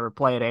anything they've ever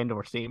played and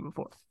or seen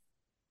before.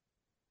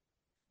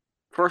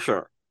 For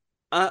sure.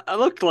 I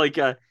look like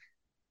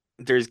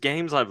there's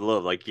games I've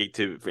loved, like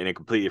to in a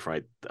completely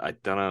different. I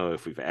don't know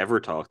if we've ever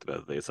talked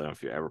about this. I don't know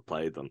if you ever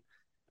played them.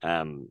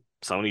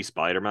 Sony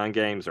Spider-Man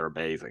games are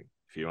amazing.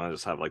 if you want to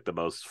just have like the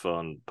most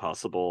fun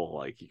possible,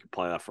 like you can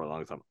play that for a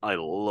long time. I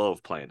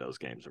love playing those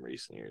games in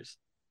recent years.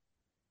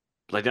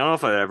 But I don't know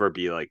if I'd ever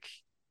be like,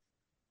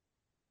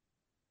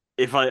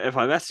 if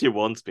I messed you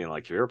once being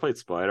like, have you ever played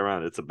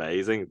Spider-Man? It's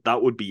amazing.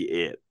 That would be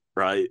it,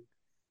 right?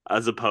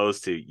 As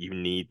opposed to you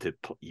need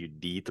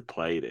to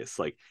play this.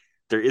 Like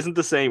there isn't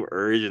the same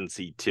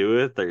urgency to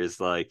it. There's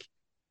like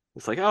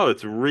it's like, oh,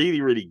 it's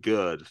really, really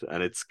good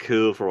and it's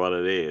cool for what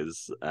it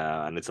is,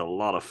 and it's a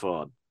lot of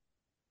fun.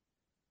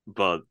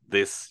 But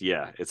this,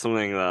 yeah, it's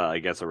something that I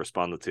guess I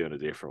responded to in a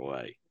different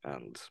way.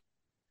 And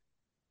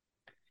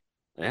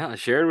yeah, I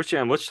shared with you,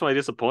 and much to my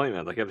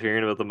disappointment, I kept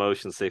hearing about the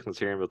motion sickness,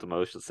 hearing about the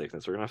motion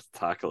sickness. We're gonna have to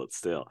tackle it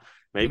still.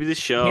 Maybe the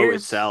show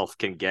Here's itself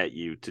can get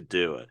you to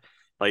do it.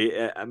 Like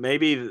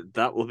maybe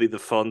that will be the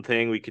fun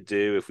thing we could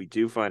do if we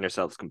do find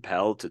ourselves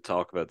compelled to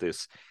talk about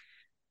this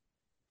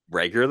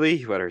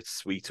regularly, whether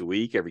it's week to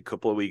week, every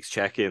couple of weeks,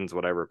 check-ins,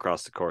 whatever,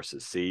 across the course of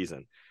the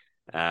season.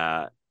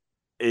 Uh,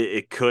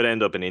 it could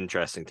end up an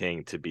interesting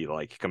thing to be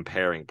like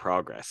comparing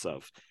progress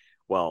of,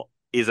 well,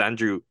 is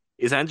Andrew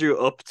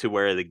up to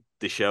where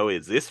the show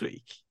is this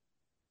week?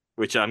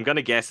 Which I'm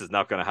gonna guess is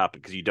not gonna happen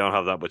because you don't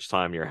have that much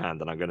time in your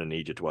hand, and I'm gonna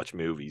need you to watch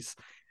movies.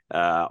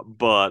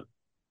 But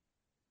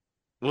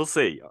we'll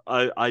see.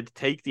 I'd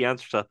take the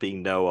answer to that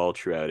being no all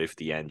throughout if at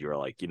the end you're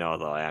like, you know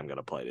that I am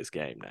gonna play this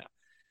game now.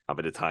 And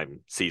by the time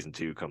season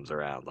 2 comes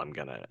around, I'm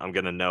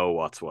gonna know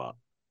what's what.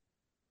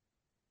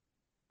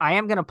 I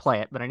am gonna play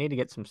it, but I need to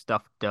get some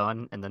stuff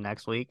done in the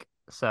next week,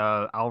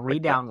 so I'll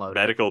Like re-download it.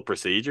 medical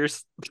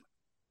procedures.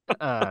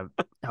 Uh,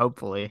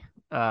 hopefully,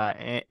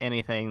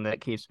 anything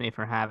that keeps me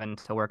from having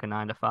to work a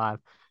 9 to 5.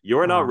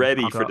 You're not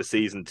ready I'll for go. the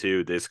season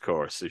 2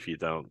 discourse if you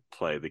don't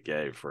play the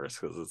game first,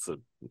 because it's a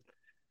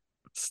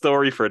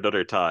story for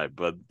another time.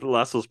 But The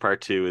Last of Us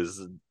Part 2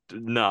 is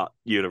not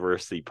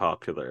universally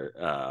popular,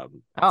 to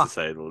Oh,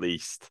 say the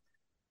least.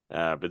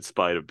 In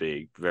spite of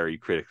being very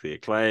critically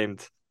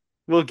acclaimed.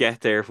 We'll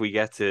get there if we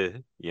get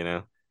to,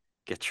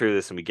 get through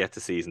this and we get to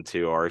season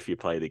 2, or if you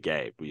play the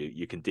game.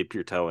 You can dip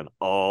your toe in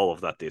all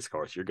of that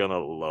discourse. You're gonna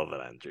love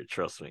it, Andrew.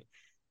 Trust me.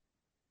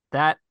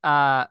 that.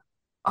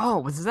 Oh,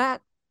 was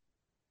that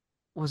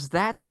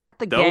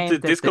the Don't game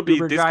that this the could be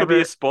Uber this could be a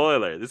driver?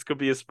 spoiler. This could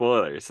be a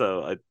spoiler.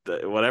 So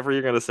whatever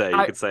you're gonna say, you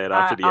I can say it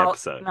after the I'll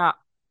episode. no.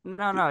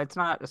 No, it's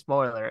not a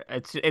spoiler.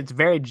 It's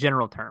very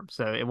general terms,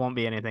 so it won't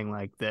be anything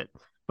like that.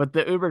 But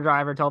the Uber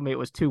driver told me it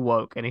was too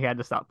woke and he had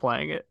to stop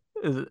playing it.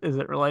 Is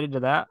it related to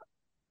that?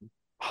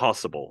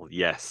 Possible,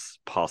 yes,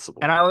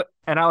 possible. And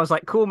I was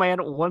like, cool, man,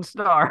 1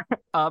 star.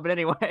 But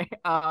anyway,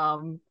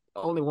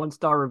 only 1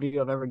 star review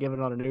I've ever given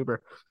on an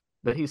Uber.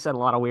 But he said a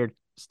lot of weird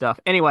stuff.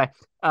 Anyway,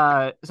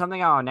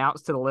 something I'll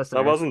announce to the That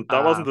listeners. wasn't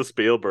that wasn't the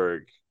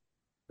Spielberg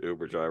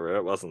Uber driver.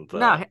 It wasn't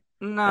No,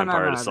 no, no,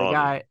 Empire of the no. The Sun.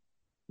 guy,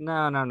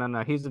 no, no, no,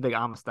 no. He's the big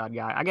Amistad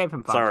guy. I gave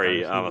him five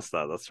Sorry, stars.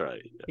 Amistad. That's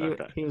right. He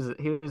Okay. he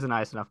was a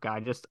nice enough guy. I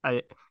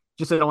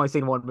just had only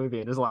seen one movie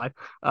in his life.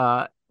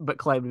 But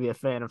claimed to be a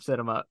fan of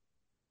cinema.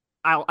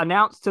 I'll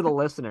announce to the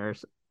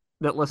listeners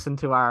that listen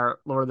to our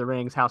Lord of the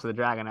Rings House of the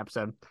Dragon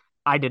episode.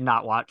 I did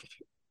not watch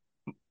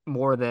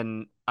more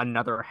than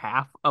another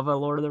half of a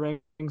Lord of the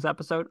Rings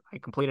episode. I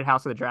completed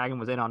House of the Dragon,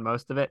 was in on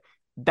most of it.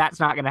 That's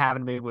not going to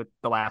happen to me with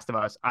The Last of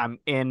Us. I'm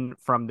in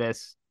from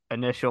this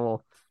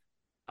initial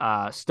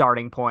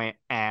starting point,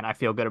 and I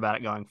feel good about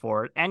it going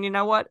forward. And you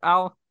know what?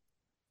 I'll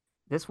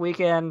this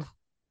weekend,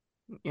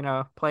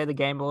 play the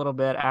game a little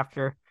bit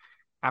after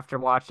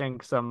watching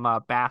some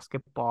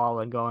basketball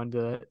and going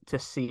to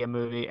see a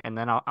movie, and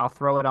then I'll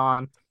throw it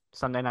on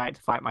Sunday night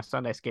to fight my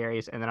Sunday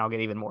scaries, and then I'll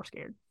get even more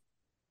scared.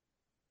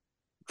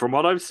 From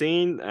what I've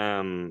seen,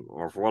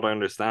 or from what I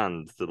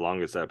understand, the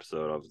longest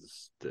episode of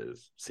the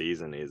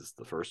season is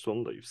the first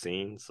one that you've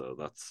seen. So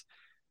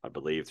I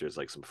believe there's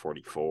like some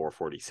 44,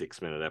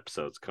 46-minute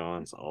episodes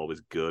coming. It's always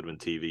good when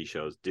TV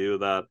shows do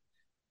that.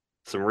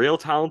 Some real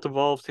talent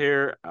involved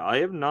here. I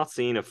have not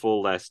seen a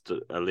list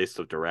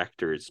of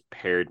directors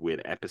paired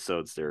with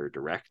episodes they're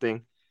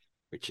directing,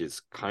 which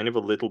is kind of a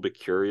little bit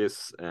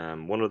curious.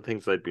 One of the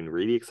things I'd been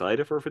really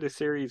excited for this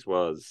series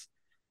was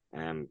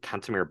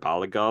Kantemir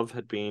Balagov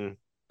had been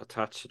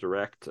attached to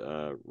direct,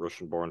 a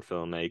Russian-born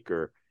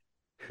filmmaker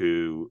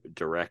who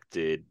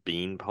directed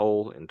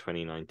Beanpole in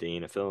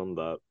 2019, a film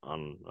that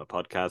on a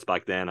podcast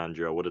back then,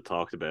 Andrew, I would have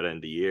talked about it in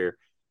the year.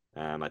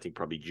 I think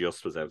probably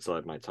just was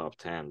outside my top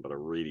 10, but a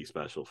really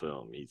special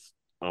film. He's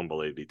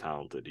unbelievably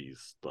talented.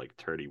 He's like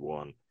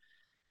 31.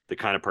 The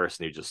kind of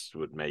person who just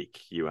would make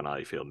you and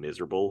I feel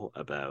miserable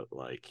about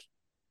like,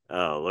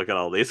 oh, look at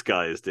all this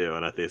guy is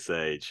doing at this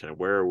age. And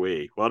where are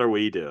we? What are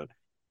we doing?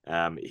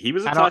 He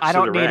was attached I to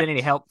don't need direct. any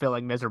help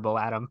feeling miserable,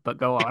 Adam, but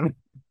go on.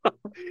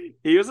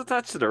 He was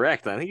attached to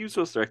direct. I think he was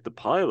supposed to direct the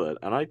pilot,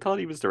 and I thought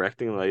he was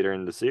directing later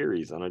in the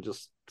series. And I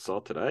just saw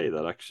today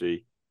that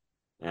actually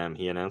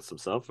he announced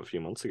himself a few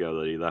months ago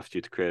that he left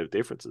due to creative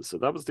differences. So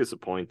that was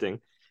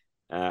disappointing.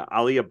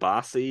 Ali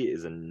Abbasi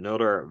is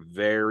another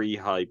very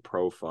high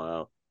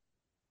profile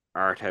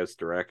art house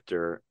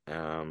director,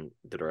 the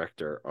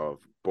director of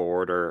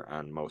Border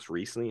and most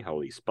recently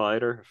Holy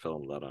Spider, a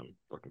film that I'm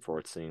looking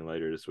forward to seeing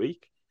later this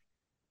week.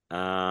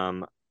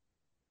 Um,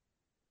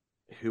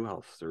 who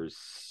else?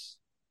 There's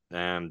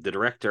the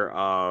director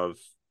of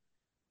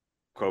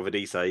Quo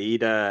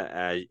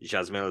Aida,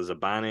 Jasmila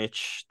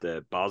Zabanic,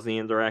 the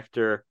Bosnian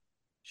director.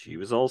 She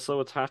was also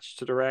attached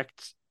to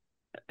direct.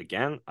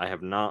 Again, I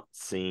have not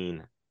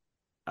seen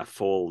a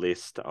full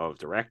list of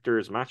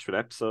directors matched with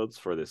episodes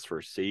for this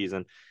first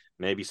season.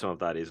 Maybe some of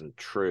that isn't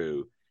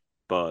true,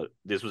 but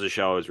this was a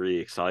show I was really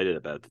excited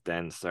about that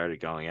then started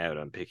going out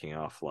and picking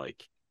off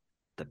like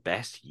the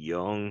best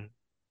young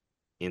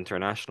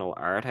international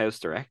art house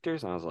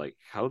directors. And I was like,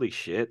 holy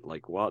shit,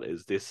 like what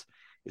is this?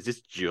 Is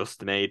this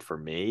just made for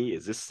me?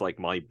 Is this like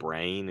my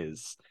brain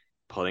is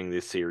putting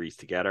this series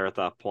together at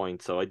that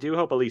point? So I do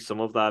hope at least some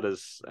of that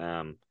is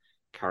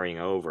carrying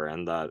over,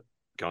 and that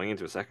going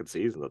into a second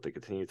season that they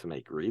continue to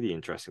make really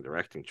interesting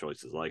directing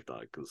choices like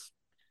that, because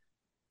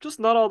just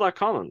not all that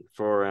common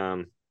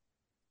for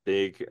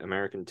big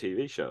American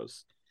TV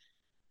shows.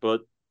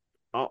 But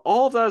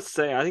all of that to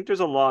say, I think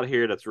there's a lot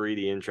here that's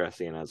really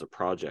interesting as a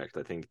project.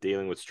 I think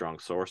dealing with strong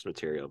source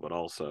material, but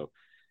also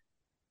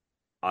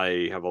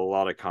I have a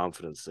lot of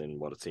confidence in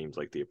what it seems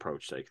like the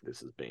approach taken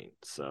this has been.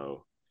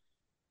 So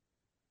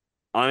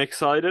I'm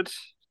excited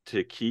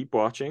to keep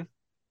watching.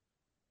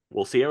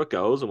 We'll see how it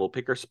goes and we'll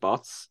pick our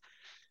spots.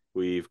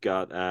 We've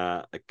got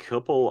a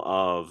couple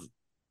of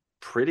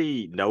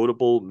pretty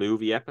notable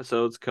movie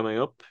episodes coming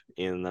up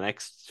in the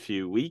next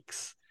few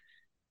weeks.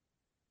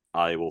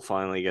 I will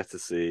finally get to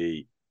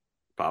see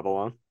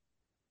Babylon.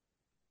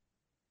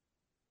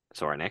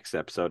 So our next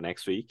episode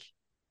next week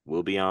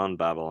will be on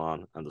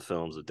Babylon and the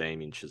films of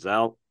Damien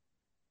Chazelle.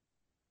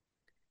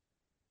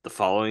 The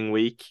following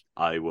week,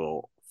 I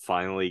will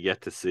finally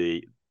get to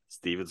see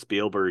Steven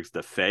Spielberg's The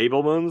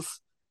Fabelmans.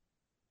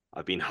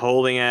 I've been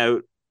holding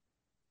out,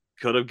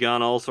 could have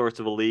gone all sorts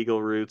of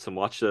illegal routes and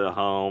watched it at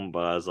home,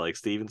 but I was like,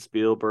 Steven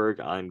Spielberg,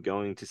 I'm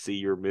going to see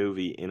your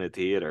movie in a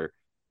theater.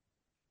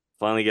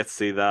 Finally get to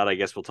see that. I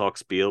guess we'll talk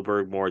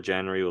Spielberg more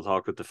generally. We'll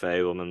talk with The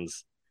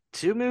Fabelmans.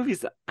 Two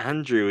movies that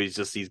Andrew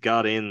he's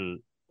got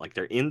in, like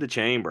they're in the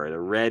chamber,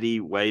 they're ready,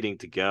 waiting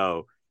to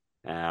go.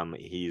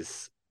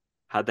 He's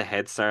had the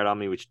head start on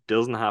me, which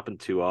doesn't happen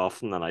too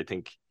often, and I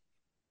think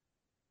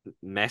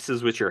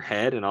messes with your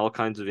head in all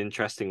kinds of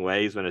interesting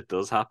ways when it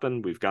does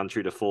happen. We've gone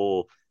through the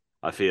full,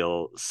 I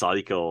feel,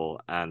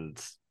 cycle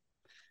and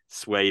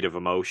swayed of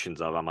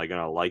emotions of am I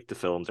going to like the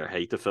films or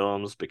hate the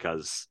films,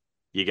 because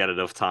you get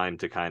enough time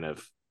to kind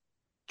of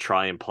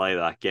try and play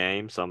that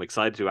game. So I'm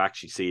excited to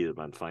actually see them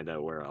and find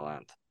out where I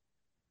land.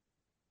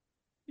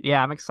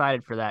 Yeah, I'm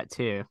excited for that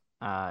too.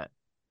 I'm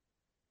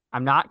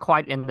not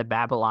quite in the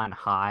Babylon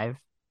hive,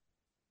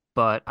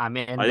 but I'm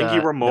in I think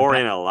you were the more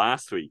in it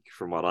last week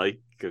from what I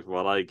get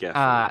from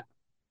uh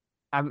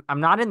it. I'm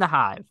not in the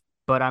hive,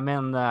 but I'm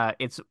in the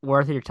it's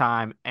worth your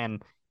time,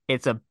 and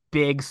it's a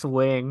big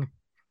swing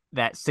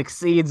that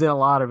succeeds in a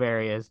lot of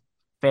areas,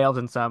 fails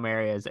in some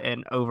areas,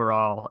 and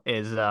overall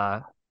is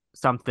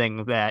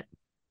something that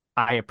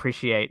I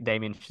appreciate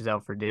Damien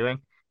Chazelle for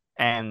doing.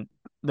 And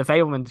The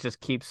Fablemans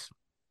just keeps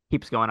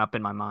going up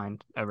in my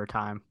mind over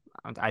time.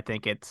 I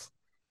think it's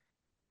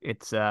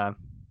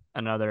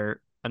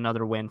another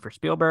win for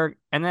Spielberg.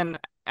 And then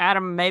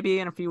Adam, maybe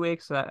in a few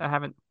weeks, I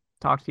haven't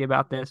talked to you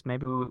about this.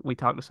 Maybe we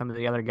talked to some of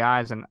the other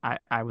guys, and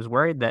I was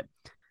worried that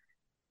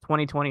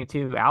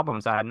 2022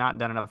 albums, I had not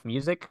done enough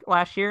music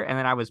last year, and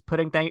then I was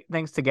putting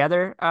things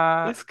together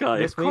This guy, of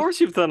this week, course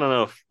you've done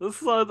enough. This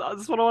is what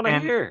I want to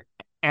and hear.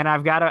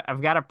 I've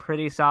got a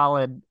pretty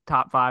solid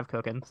top five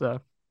cooking. So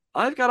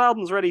I've got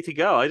albums ready to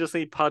go. I just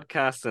need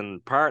podcasts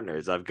and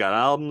partners. I've got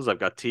albums, I've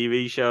got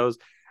TV shows.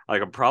 I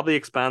can probably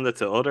expand it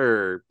to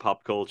other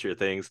pop culture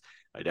things.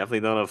 I definitely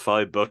don't have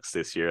 5 books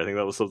this year. I think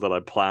that was something I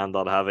planned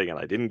on having and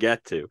I didn't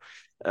get to.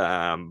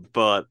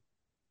 But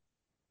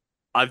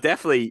I've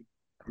definitely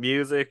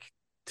music,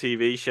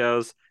 TV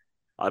shows.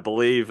 I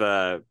believe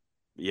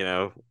you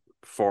know,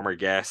 former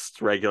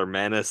guest, regular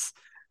menace,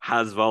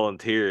 has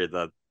volunteered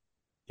that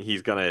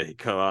he's gonna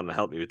come on and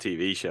help me with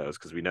TV shows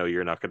because we know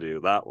you're not gonna do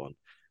that one.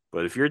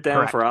 But if you're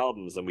down for correct.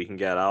 albums and we can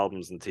get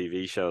albums and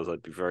TV shows,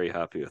 I'd be very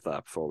happy with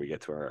that before we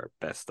get to our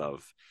best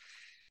of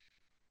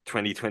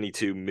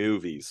 2022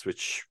 movies,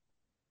 which,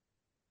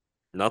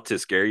 not to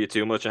scare you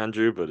too much,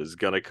 Andrew, but is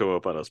gonna come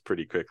up on us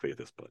pretty quickly at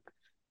this point.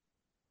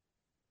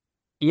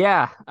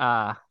 Yeah,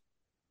 I'm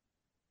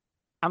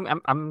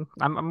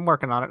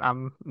working on it.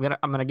 I'm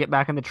gonna get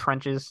back in the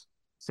trenches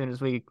as soon as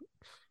we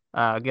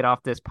get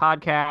off this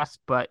podcast.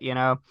 But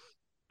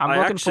I'm I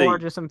looking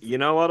forward actually, to some. you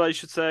know what I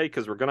should say?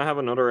 Because we're gonna have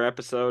another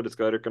episode. It's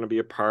either gonna be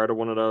a part of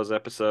one of those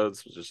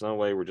episodes. There's no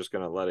way we're just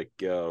gonna let it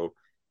go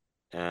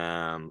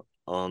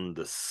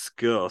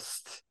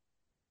undiscussed.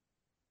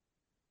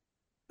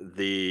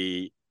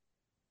 The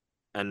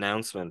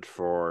announcement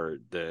for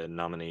the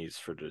nominees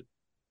for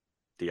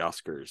the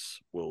Oscars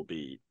will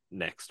be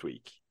next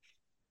week.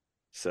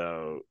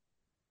 So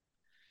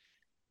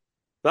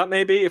That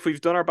may be if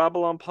we've done our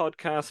Babylon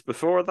podcast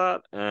before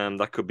that.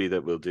 That could be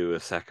that we'll do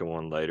a second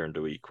one later in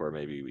the week where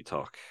maybe we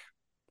talk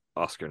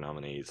Oscar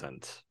nominees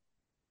and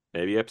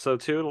maybe episode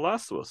 2 of The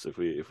Last of Us if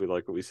we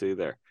like what we see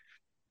there.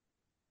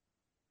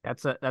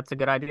 That's a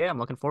good idea. I'm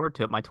looking forward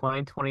to it. My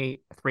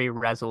 2023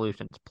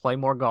 resolutions: play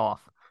more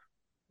golf,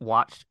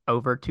 watch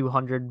over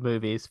 200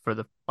 movies for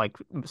the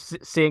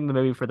seeing the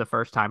movie for the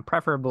first time,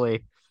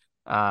 preferably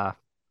uh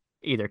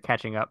either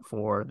catching up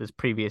for this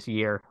previous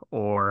year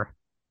or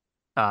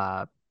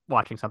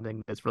watching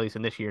something that's released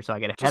in this year so I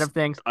get ahead of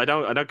things. I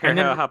don't care And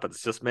how then it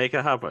happens. Just make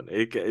it happen.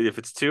 If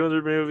it's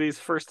 200 movies,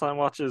 first time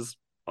watches,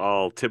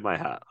 I'll tip my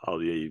hat. I'll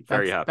be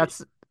very happy.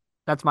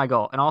 That's my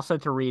goal. And also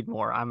to read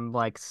more. I'm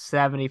like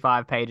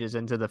 75 pages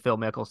into the Phil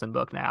Mickelson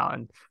book now,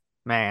 and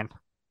man,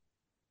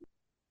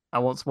 I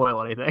won't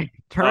spoil anything.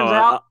 Turns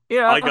out,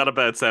 I got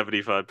about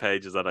 75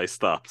 pages and I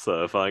stopped.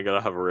 So if I'm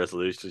gonna have a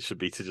resolution, it should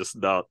be to just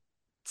not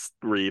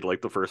read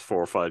like the first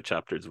 4 or 5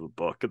 chapters of a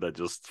book and then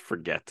just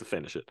forget to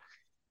finish it.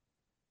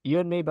 You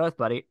and me both,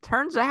 buddy.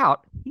 Turns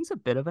out he's a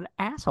bit of an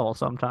asshole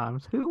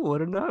sometimes. Who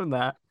would have known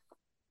that?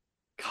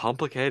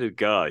 Complicated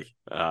guy,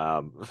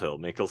 Phil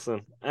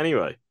Mickelson.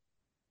 Anyway,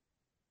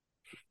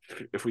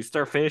 if we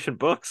start finishing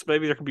books,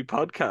 maybe there can be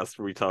podcasts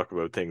where we talk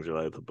about things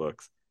related to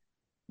books.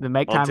 Then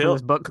make time for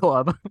this book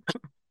club.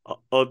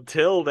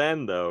 Until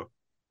then, though,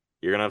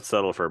 you're gonna have to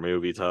settle for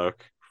movie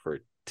talk,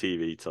 for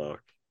TV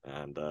talk,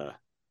 and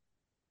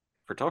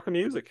for talking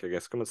music. I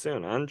guess coming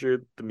soon. Andrew,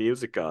 the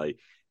music guy,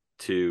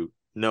 to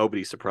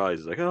nobody's surprise,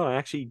 is like, oh, I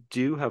actually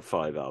do have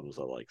 5 albums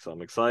I like, so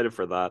I'm excited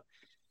for that.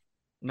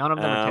 None of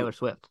them are Taylor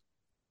Swift.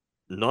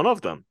 None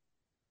of them.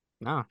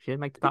 No, she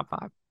didn't make the top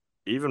 5.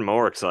 Even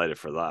more excited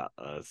for that.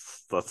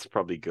 That's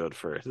probably good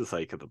for the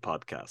sake of the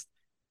podcast.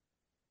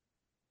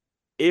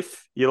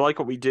 If you like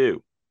what we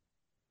do,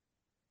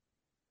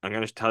 I'm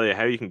going to tell you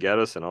how you can get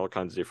us in all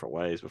kinds of different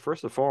ways. But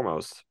first and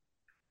foremost,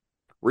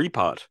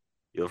 Repod.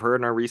 You'll have heard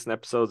in our recent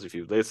episodes, if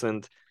you've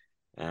listened,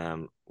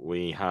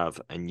 we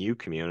have a new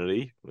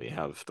community. We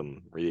have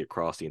them really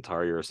across the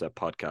entire Eurostep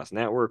podcast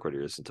network, whether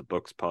you listen to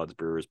Books Pods,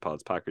 Brewers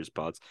Pods, Packers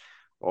Pods,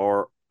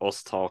 or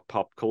us talk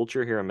pop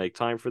culture here and make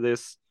time for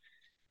this.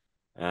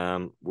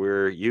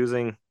 We're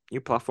using a new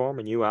platform,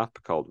 a new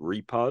app called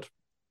Repod,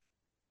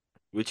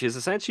 which is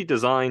essentially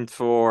designed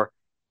for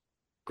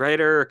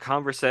greater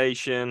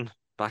conversation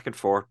back and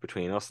forth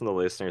between us and the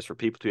listeners, for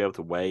people to be able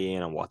to weigh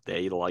in on what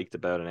they liked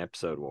about an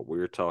episode, what we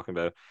were talking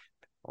about,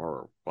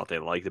 or what they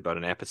liked about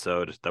an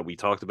episode that we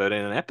talked about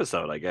in an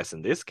episode, I guess,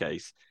 in this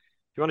case.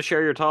 If you want to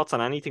share your thoughts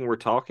on anything we're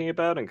talking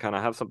about and kind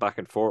of have some back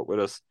and forth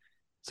with us,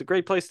 it's a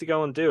great place to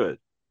go and do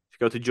it. If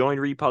you go to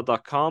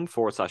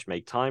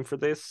joinrepod.com/make time for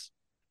this,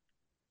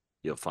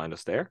 you'll find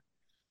us there.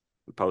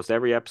 We post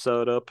every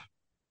episode up.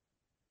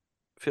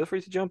 Feel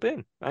free to jump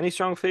in. Any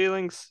strong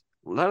feelings,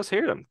 let us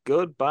hear them.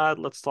 Good, bad,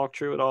 let's talk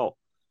through it all.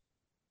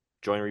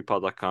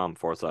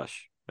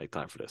 joinrepod.com/make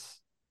time for this.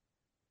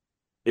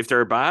 If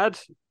they're bad,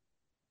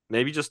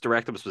 maybe just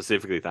direct them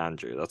specifically to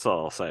Andrew. That's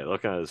all I'll say.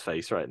 Looking at his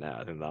face right now,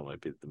 I think that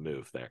might be the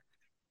move there.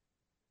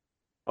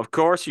 Of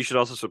course, you should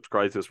also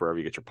subscribe to us wherever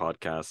you get your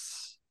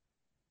podcasts.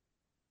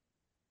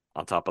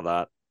 On top of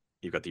that,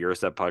 you've got the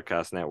Eurostep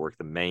Podcast Network,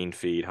 the main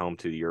feed, home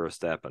to the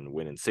Eurostep and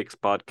Win in 6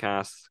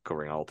 podcasts,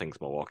 covering all things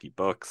Milwaukee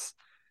Bucks.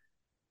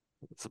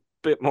 It's a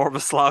bit more of a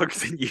slog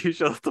than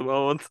usual at the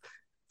moment.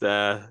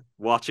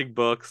 Watching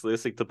books,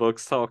 listening to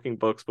books, talking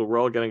books, but we're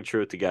all getting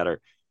through it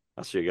together.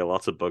 So you get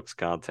lots of books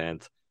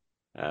content.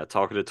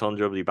 Talking to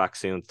Tundra will be back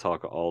soon to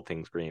talk all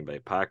things Green Bay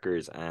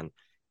Packers. And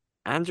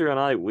Andrew and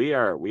I, we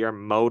are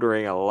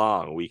motoring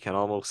along. We can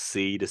almost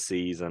see the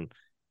season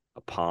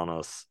upon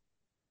us.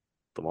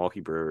 The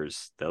Milwaukee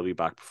Brewers, they'll be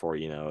back before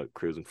you know it.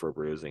 Cruising for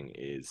Bruising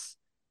is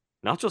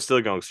not just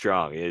still going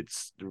strong,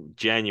 it's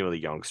genuinely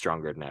going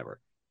stronger than ever.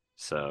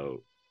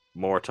 So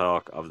more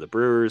talk of the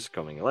Brewers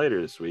coming later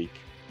this week.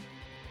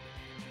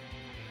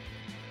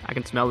 I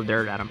can smell the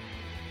dirt, Adam.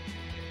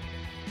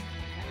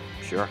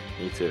 Sure,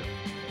 me too.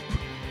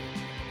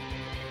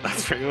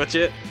 That's pretty much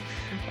it.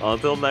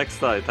 Until next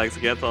time, thanks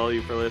again to all of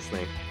you for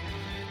listening.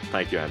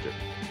 Thank you, Andrew.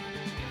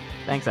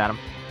 Thanks, Adam.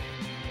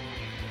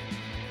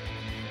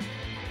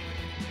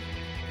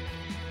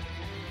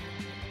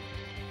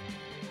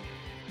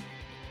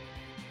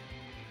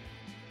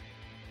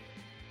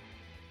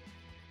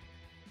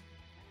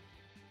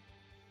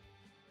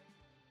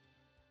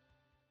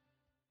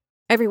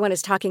 Everyone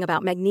is talking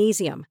about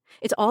magnesium.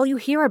 It's all you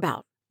hear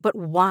about. But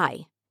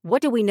why?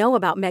 What do we know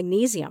about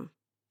magnesium?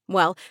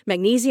 Well,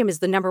 magnesium is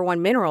the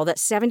 #1 mineral that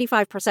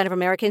 75% of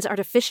Americans are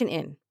deficient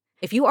in.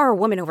 If you are a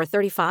woman over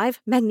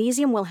 35,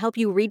 magnesium will help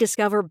you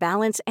rediscover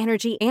balance,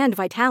 energy, and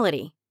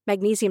vitality.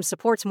 Magnesium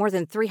supports more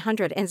than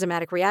 300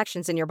 enzymatic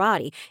reactions in your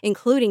body,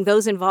 including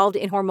those involved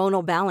in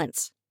hormonal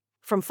balance.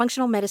 From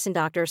functional medicine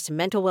doctors to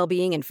mental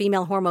well-being and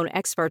female hormone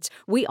experts,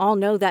 we all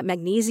know that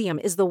magnesium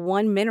is the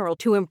one mineral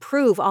to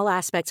improve all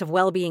aspects of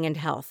well-being and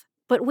health.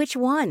 But which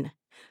one?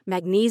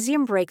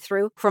 Magnesium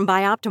Breakthrough from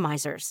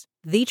Bioptimizers,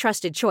 the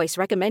trusted choice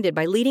recommended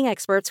by leading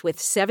experts with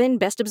 7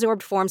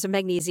 best-absorbed forms of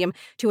magnesium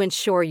to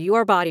ensure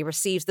your body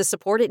receives the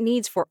support it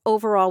needs for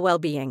overall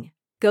well-being.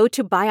 Go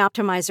to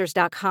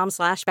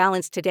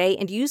bioptimizers.com/balance today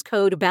and use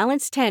code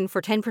BALANCE10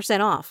 for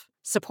 10% off.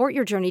 Support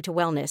your journey to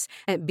wellness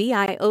at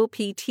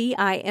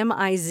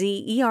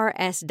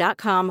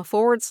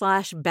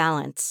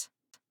bioptimizers.com/balance.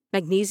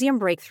 Magnesium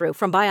Breakthrough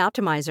from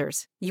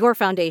Bioptimizers, your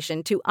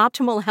foundation to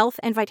optimal health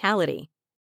and vitality.